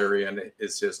 and Galarian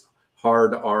is his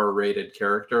hard R-rated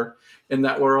character in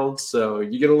that world. So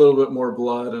you get a little bit more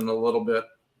blood and a little bit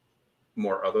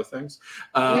more other things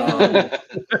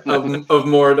of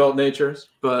more adult natures.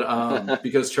 But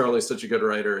because Charlie's such a good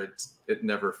writer, it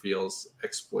never feels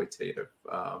exploitative.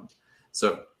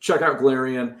 So check out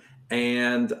Galarian.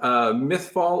 And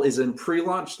Mythfall is in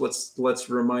pre-launch. Let's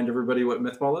remind everybody what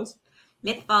Mythfall is.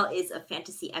 Mythfall is a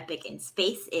fantasy epic in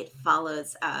space. It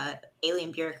follows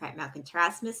alien bureaucrat Malcolm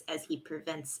Terasmus as he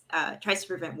tries to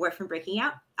prevent war from breaking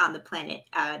out on the planet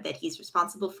that he's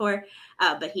responsible for,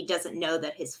 but he doesn't know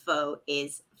that his foe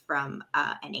is from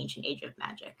an ancient age of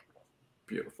magic.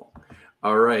 Beautiful.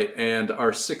 All right, and our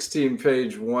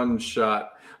 16-page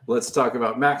one-shot. Let's talk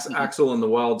about Max Axel and the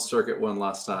Wild Circuit one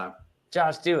last time.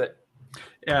 Josh, do it.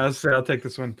 Yeah, I'll take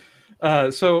this one.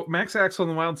 So Max Axel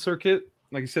and the Wild Circuit,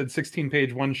 like you said,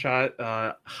 16-page one-shot,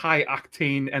 high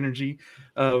octane energy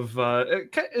of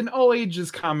an all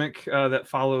ages comic that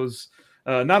follows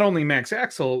not only Max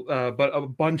Axel but a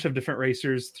bunch of different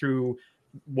racers through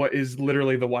what is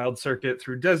literally the Wild Circuit,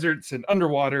 through deserts and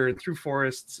underwater and through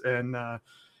forests, and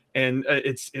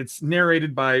it's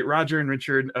narrated by Roger and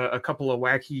Richard, a couple of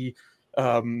wacky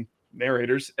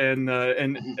narrators, and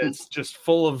it's just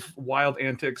full of wild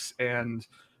antics, and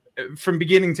from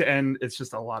beginning to end, it's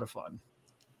just a lot of fun.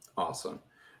 Awesome.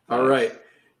 All right.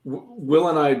 Will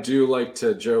and I do like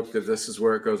to joke that this is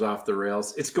where it goes off the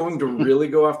rails. It's going to really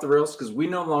go off the rails because we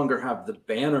no longer have the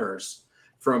banners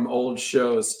from old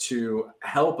shows to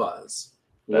help us.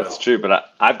 That's true,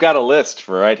 but I've got a list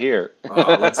for right here.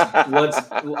 I'm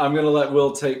going to let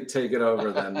Will take it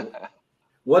over then.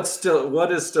 What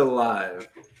is still live?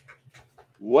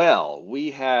 Well, we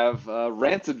have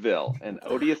Rancidville and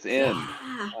Odious End.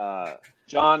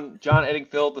 John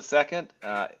Eddingfield II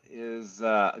is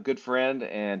a good friend,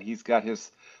 and he's got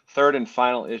his third and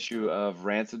final issue of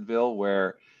Rancidville,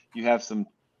 where you have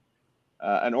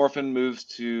an orphan moves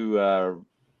to a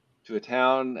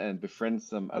town and befriends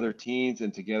some other teens,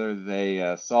 and together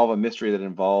they solve a mystery that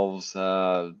involves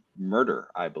murder,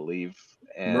 I believe.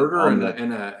 And murder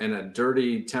in a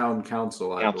dirty town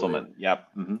councilman. Yep.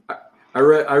 Mm-hmm. I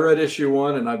read issue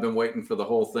 1, and I've been waiting for the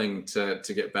whole thing to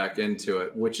get back into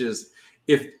it, which is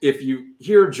if you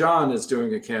hear John is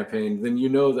doing a campaign, then you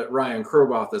know that Ryan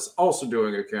Kroboth is also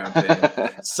doing a campaign.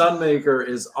 Sunmaker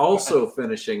is also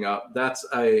finishing up. That's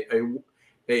a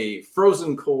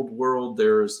frozen cold world.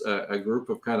 There's a group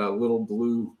of kind of little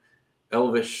blue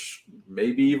elvish,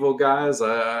 maybe evil guys.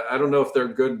 I don't know if they're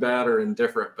good, bad, or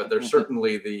indifferent, but they're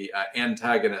certainly the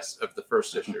antagonists of the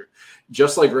first issue.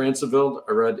 Just like Rancidville,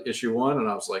 I read issue 1, and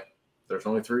I was like, there's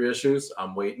only 3 issues.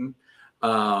 I'm waiting.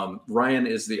 Ryan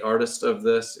is the artist of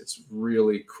this. It's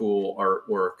really cool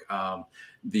artwork.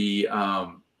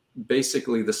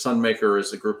 Basically, the Sunmaker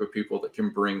is a group of people that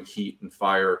can bring heat and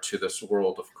fire to this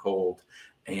world of cold.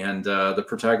 And the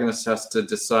protagonist has to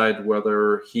decide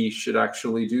whether he should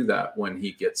actually do that when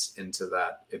he gets into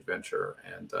that adventure.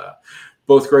 And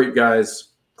both great guys,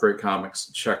 great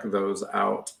comics. Check those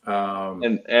out.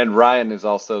 And Ryan is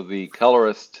also the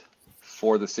colorist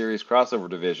for the series crossover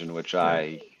division, which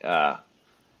I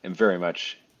am very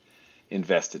much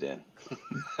invested in.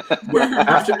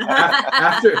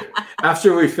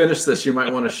 After we finish this, you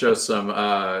might want to show some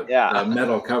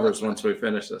metal covers once we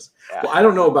finish this. Yeah. Well, I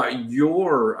don't know about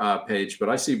your page, but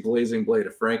I see Blazing Blade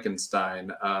of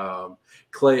Frankenstein.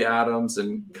 Clay Adams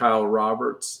and Kyle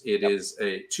Roberts. It is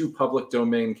two public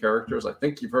domain characters. I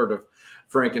think you've heard of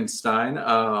Frankenstein.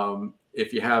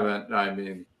 If you haven't, I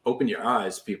mean, open your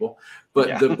eyes, people.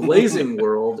 But the Blazing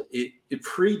World, it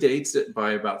predates it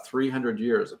by about 300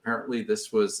 years. Apparently,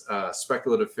 this was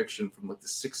speculative fiction from like the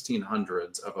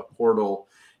 1600s of a portal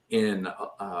in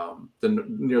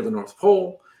near the North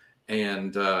Pole.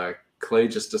 And Clay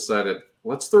just decided,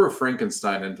 let's throw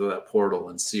Frankenstein into that portal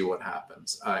and see what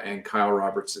happens. And Kyle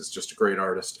Roberts is just a great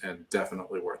artist and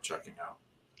definitely worth checking out.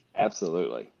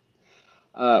 Absolutely.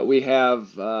 We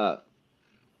have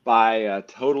by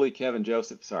totally Kevin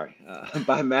Joseph,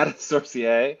 by Matt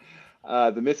Sorcier,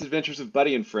 The Misadventures of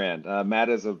Buddy and Friend. Matt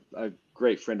is a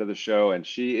great friend of the show, and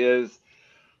she's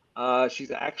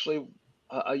actually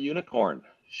a unicorn.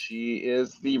 She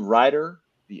is the writer,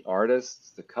 the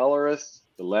artist, the colorist,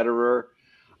 the letterer.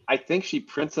 I think she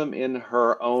prints them in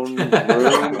her own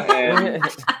room, and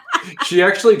she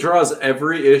actually draws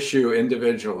every issue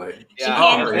individually. She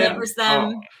hand delivers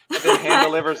them. Then hand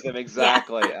delivers them,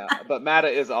 exactly. But Matta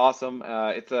is awesome.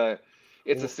 It's a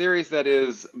series that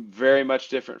is very much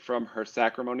different from her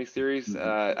Sacrimony series.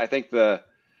 I think the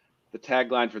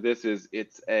tagline for this is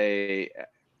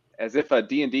as if a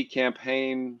D&D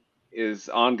campaign is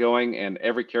ongoing and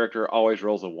every character always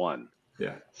rolls a 1.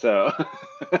 Yeah. So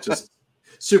just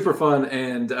super fun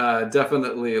and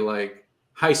definitely like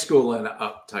high school and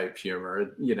up type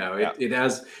humor. You know, it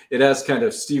has kind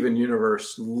of Steven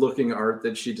Universe looking art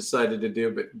that she decided to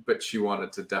do, but she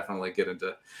wanted to definitely get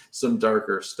into some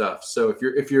darker stuff. So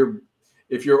if you're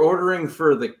ordering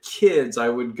for the kids, I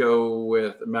would go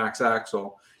with Max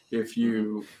Axel. If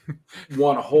you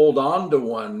want to hold on to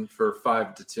one for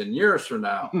 5 to 10 years from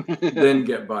now, then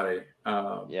get Buddy.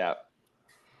 Yeah.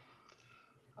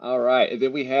 All right. And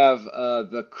then we have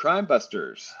the Crime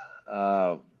Busters,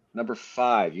 number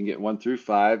 5. You can get 1 through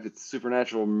 5. It's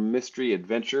supernatural mystery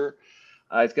adventure.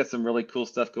 It's got some really cool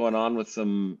stuff going on with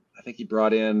some, I think he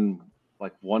brought in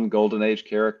like one Golden Age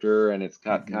character, and it's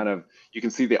got kind of, you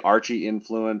can see the Archie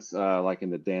influence, like in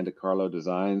the Dan DeCarlo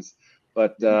designs.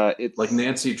 But it's like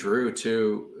Nancy Drew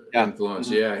too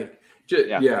influence. Yeah,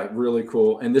 really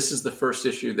cool. And this is the first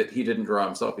issue that he didn't draw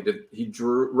himself. He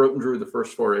wrote and drew the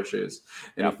first 4 issues,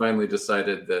 and he finally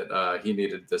decided that he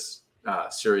needed this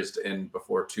series to end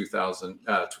before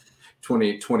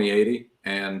 2080,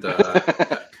 and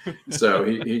so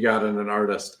he got in an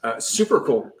artist. Super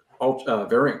cool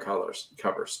variant covers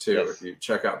too. Yes. If you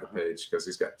check out the page, because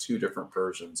he's got 2 different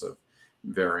versions of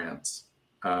variants.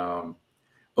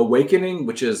 Awakening,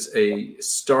 which is a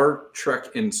Star Trek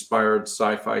inspired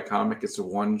sci-fi comic. It's a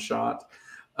one-shot.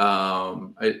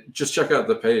 I just check out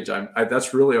the page.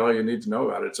 That's really all you need to know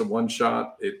about it. It's a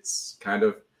one-shot. It's kind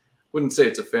of, wouldn't say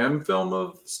it's a fan film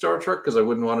of Star Trek because I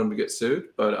wouldn't want him to get sued,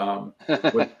 but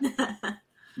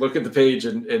look at the page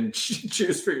and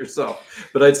choose for yourself.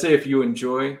 But I'd say if you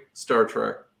enjoy Star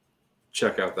Trek,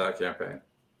 check out that campaign.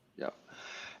 Yeah.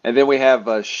 And then we have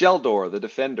Sheldor, the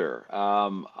Defender.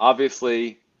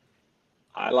 Obviously,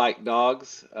 I like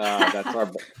dogs.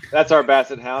 That's our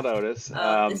Basset Hound, Otis.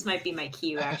 This might be my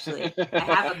cue, actually. I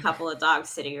have a couple of dogs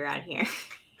sitting around here.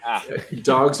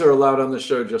 Dogs are allowed on the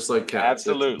show just like cats.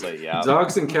 Absolutely, yeah.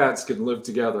 Dogs and cats can live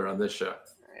together on this show.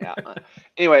 Yeah.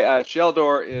 Anyway,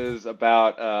 Sheldor is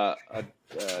about a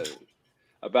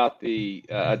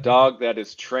dog that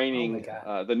is training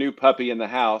the new puppy in the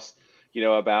house. You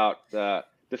know, about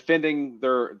defending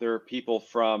their people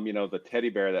from, you know, the teddy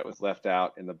bear that was left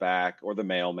out in the back, or the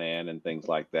mailman and things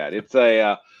like that. It's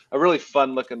a really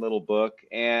fun looking little book,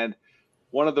 and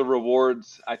one of the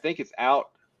rewards, I think it's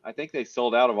out. I think they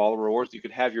sold out of all the rewards. You could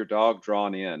have your dog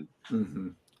drawn in,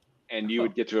 and you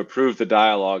would get to approve the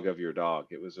dialogue of your dog.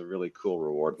 It was a really cool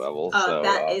reward level. Oh,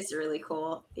 that is really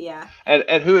cool. Yeah.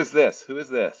 And who is this? Who is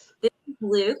this? This is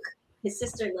Luke. His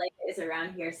sister Leica is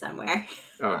around here somewhere.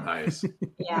 Oh, nice.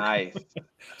 Yeah. Nice.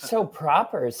 So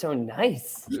proper, so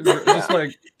nice. Just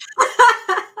like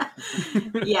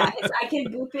yeah, I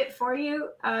can boop it for you,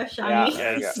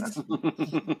 Shawnee.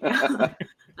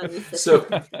 So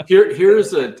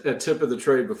here's a tip of the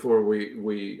trade before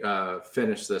we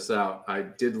finish this out. I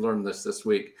did learn this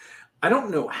week. I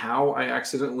don't know how I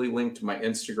accidentally linked my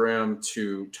Instagram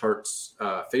to Tart's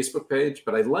Facebook page,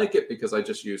 but I like it because I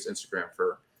just use Instagram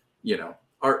for, you know,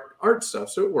 art stuff.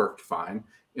 So it worked fine.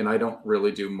 And I don't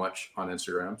really do much on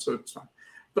Instagram, so it's fine.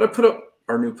 But I put up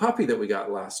our new puppy that we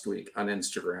got last week on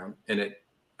Instagram, and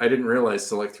I didn't realize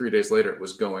till like 3 days later it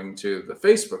was going to the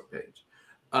Facebook page.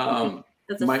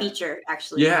 That's a feature,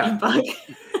 actually. Yeah.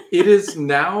 It is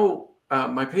now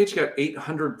My page got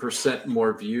 800%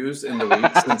 more views in the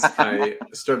week since I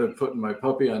started putting my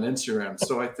puppy on Instagram.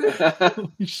 So I think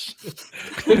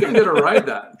I'm going to ride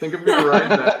that.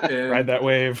 And, ride that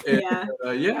wave. And,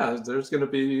 there's going to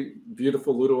be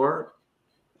beautiful Ludo art.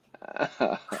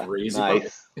 Crazy.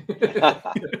 Nice.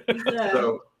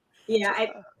 So, I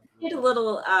did a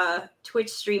little Twitch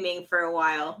streaming for a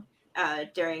while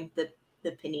during the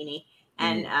Panini,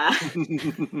 and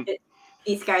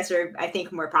these guys are, I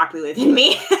think, more popular than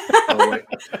me.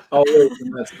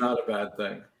 That's not a bad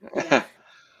thing.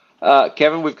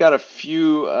 Kevin, we've got a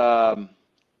few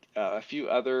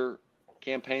other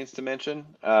campaigns to mention.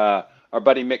 Our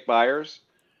buddy Mick Byers,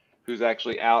 who's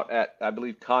actually out at, I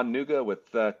believe, Con Nuga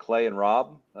with Clay and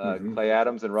Rob, Clay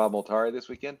Adams and Rob Moltari this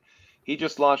weekend. He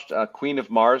just launched Queen of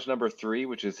Mars #3,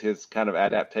 which is his kind of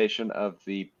adaptation of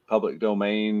the public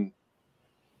domain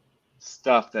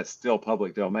stuff that's still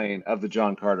public domain of the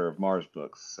John Carter of Mars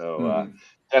books. So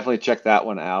definitely check that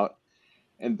one out.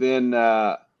 And then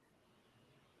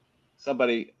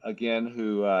somebody, again,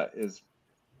 who is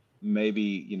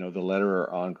maybe, the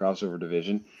letterer on Crossover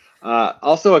Division,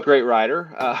 also a great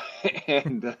writer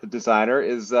and designer,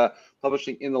 is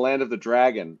publishing In the Land of the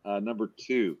Dragon,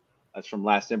 #2. That's from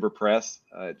Last Ember Press.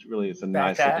 It really is a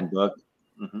nice looking book.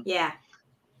 Yeah.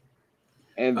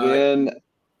 And then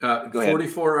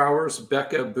 44 Hours,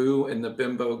 Becca Boo and the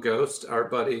Bimbo Ghost, our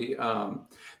buddy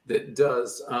that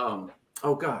does, I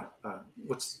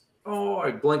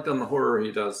blanked on the horror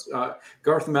he does.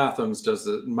 Garth Mathams does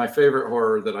my favorite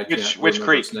horror that I can't Witch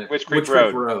remember. Witch Creek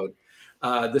Road.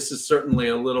 This is certainly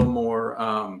a little more,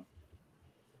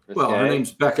 her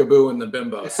name's Becca Boo and the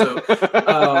Bimbo. So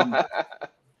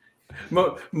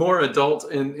more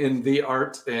adult in the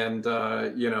art, and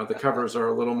the covers are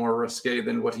a little more risque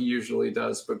than what he usually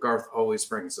does, but Garth always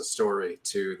brings a story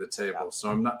to the table, so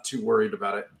I'm not too worried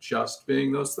about it just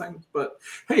being those things. But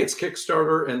hey, it's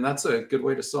Kickstarter, and that's a good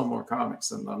way to sell more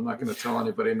comics, and I'm not going to tell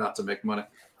anybody not to make money.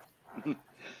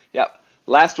 Yep.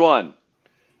 Last one,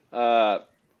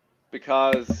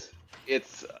 because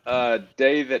it's a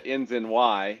day that ends in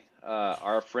Y.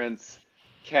 Our friends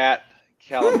Kat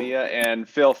Calamia and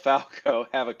Phil Falco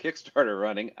have a Kickstarter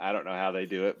running. I don't know how they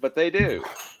do it, but they do,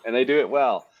 and they do it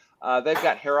well. They've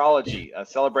got Hairology, a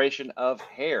celebration of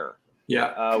hair.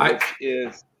 Yeah, which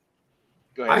is.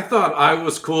 Go ahead. I thought I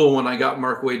was cool when I got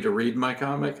Mark Waid to read my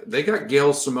comic. They got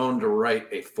Gail Simone to write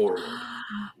a foreword.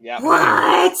 Yeah.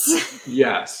 What?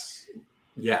 Yes.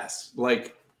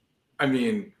 Like, I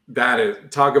mean, that is,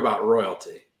 talk about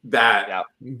royalty. That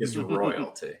is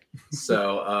royalty.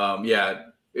 So,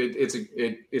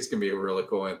 it's gonna be a really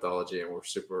cool anthology, and we're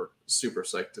super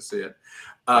psyched to see it.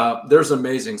 There's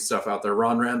amazing stuff out there.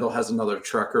 Ron Randall has another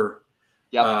Trucker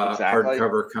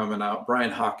hardcover coming out.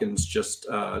 Brian Hawkins just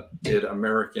did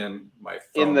American.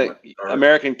 In the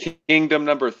American Kingdom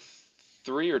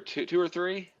 #3 or 2 or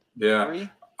 3. Yeah. 3?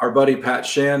 Our buddy Pat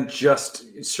Shan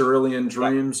Cerulean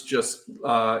Dreams just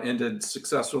ended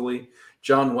successfully.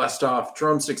 John Westhoff,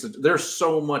 Drumsticks. There's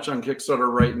so much on Kickstarter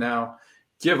right now.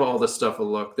 Give all this stuff a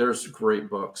look. There's great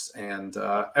books, and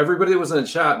everybody that was in the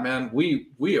chat, man,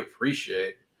 we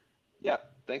appreciate. Yeah,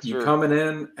 thanks you for coming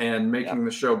in and making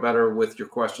the show better with your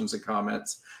questions and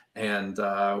comments, and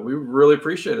we really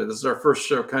appreciate it. This is our first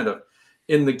show, kind of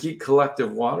in the Geek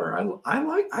Collective water.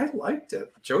 I liked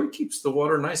it. Joey keeps the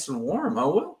water nice and warm.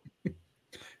 Oh well.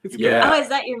 Yeah. Oh, is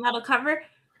that your metal cover?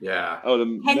 Yeah. Oh, the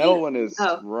metal one is.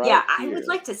 Right yeah, here. I would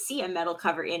like to see a metal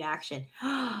cover in action.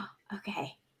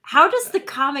 Okay. How does the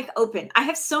comic open? I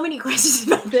have so many questions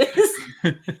about this.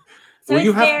 So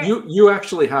well, you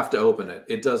actually have to open it.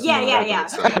 It does. Yeah. Is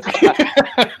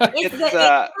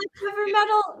the cover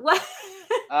metal? What?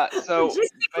 So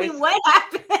what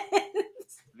happens?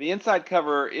 The inside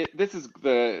cover. This is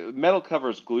the metal cover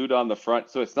is glued on the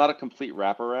front, so it's not a complete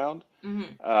wraparound.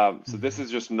 So this is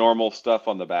just normal stuff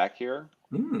on the back here,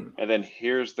 and then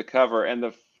here's the cover. And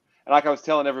like I was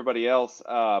telling everybody else.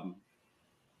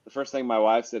 The first thing my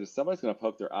wife said is somebody's going to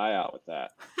poke their eye out with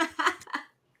that.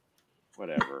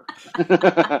 Whatever.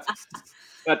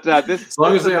 But this, as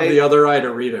long as they have the other eye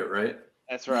to read it, right?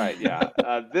 That's right. Yeah.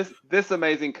 This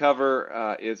amazing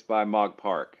cover is by Mog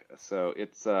Park. So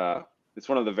it's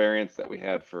one of the variants that we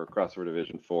had for Crossover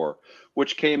Division 4,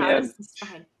 which came in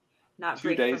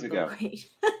 2 days ago.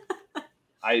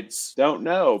 I don't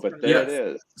know, but there it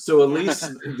is. So at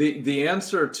least the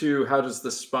answer to how does the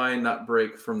spine not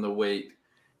break from the weight,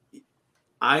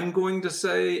 I'm going to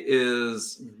say,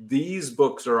 is these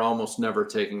books are almost never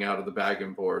taken out of the bag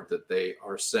and board that they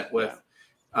are sent with.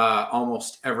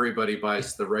 Almost everybody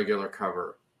buys the regular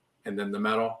cover and then the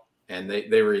metal, and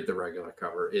they read the regular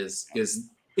cover is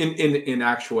in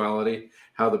actuality,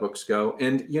 how the books go.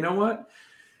 And you know what?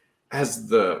 As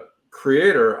the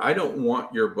creator, I don't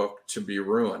want your book to be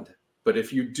ruined. But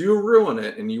if you do ruin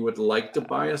it and you would like to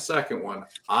buy a second one,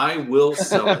 I will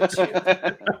sell it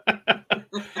to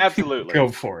you. Absolutely. Go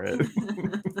for it.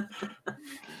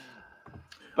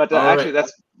 But actually,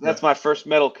 that's my first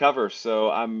metal cover, so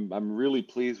I'm really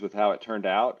pleased with how it turned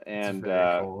out. And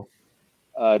cool.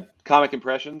 Comic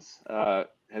Impressions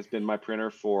has been my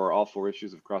printer for all 4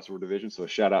 issues of Crossover Division, so a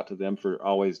shout out to them for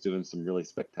always doing some really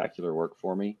spectacular work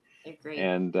for me. They're great.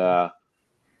 And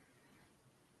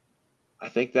I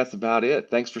think that's about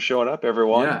it. Thanks for showing up,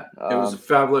 everyone. Yeah, it was a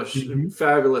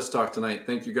fabulous talk tonight.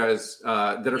 Thank you guys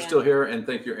that are still here, and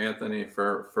thank you, Anthony,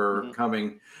 for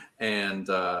coming. And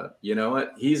you know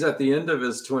what? He's at the end of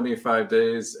his 25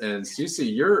 days, and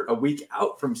Cece, you're a week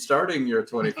out from starting your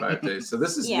 25 days. So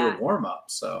this is your warm up.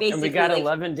 So and we got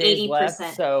 11 days 80%.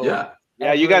 Left. So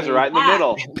yeah, you guys are right in the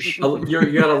middle.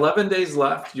 You got 11 days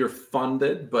left. You're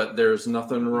funded, but there's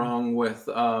nothing wrong with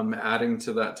adding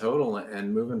to that total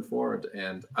and moving forward.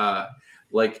 And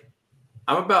like,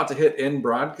 I'm about to hit end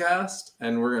broadcast,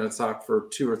 and we're going to talk for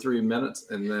 2 or 3 minutes,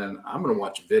 and then I'm going to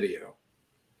watch video.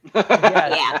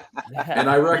 And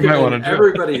I recommend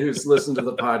everybody who's listened to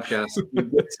the podcast,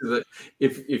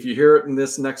 if you hear it in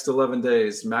this next 11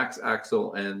 days, Max,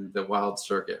 Axel, and the Wild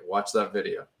Circuit, watch that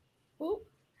video. Ooh.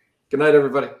 Good night,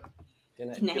 everybody.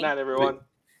 Good night, everyone.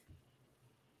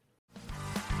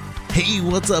 Hey,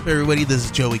 what's up, everybody? This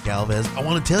is Joey Galvez. I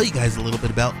want to tell you guys a little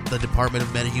bit about the Department of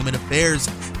Metahuman Affairs.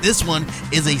 This one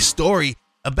is a story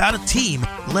about a team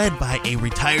led by a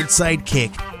retired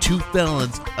sidekick, 2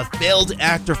 felons, a failed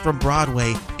actor from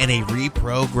Broadway, and a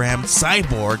reprogrammed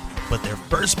cyborg. But their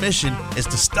first mission is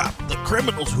to stop the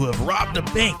criminals who have robbed a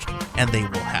bank, and they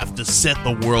will have to set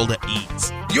the world at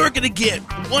ease. You're going to get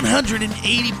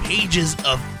 180 pages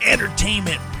of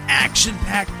entertainment,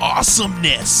 action-packed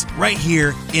awesomeness right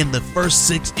here in the first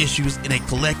 6 issues in a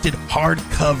collected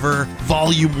hardcover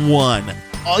volume 1.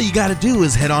 All you got to do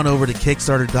is head on over to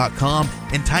Kickstarter.com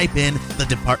and type in the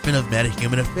Department of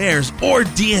Metahuman Affairs or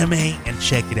DMA and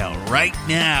check it out right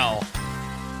now.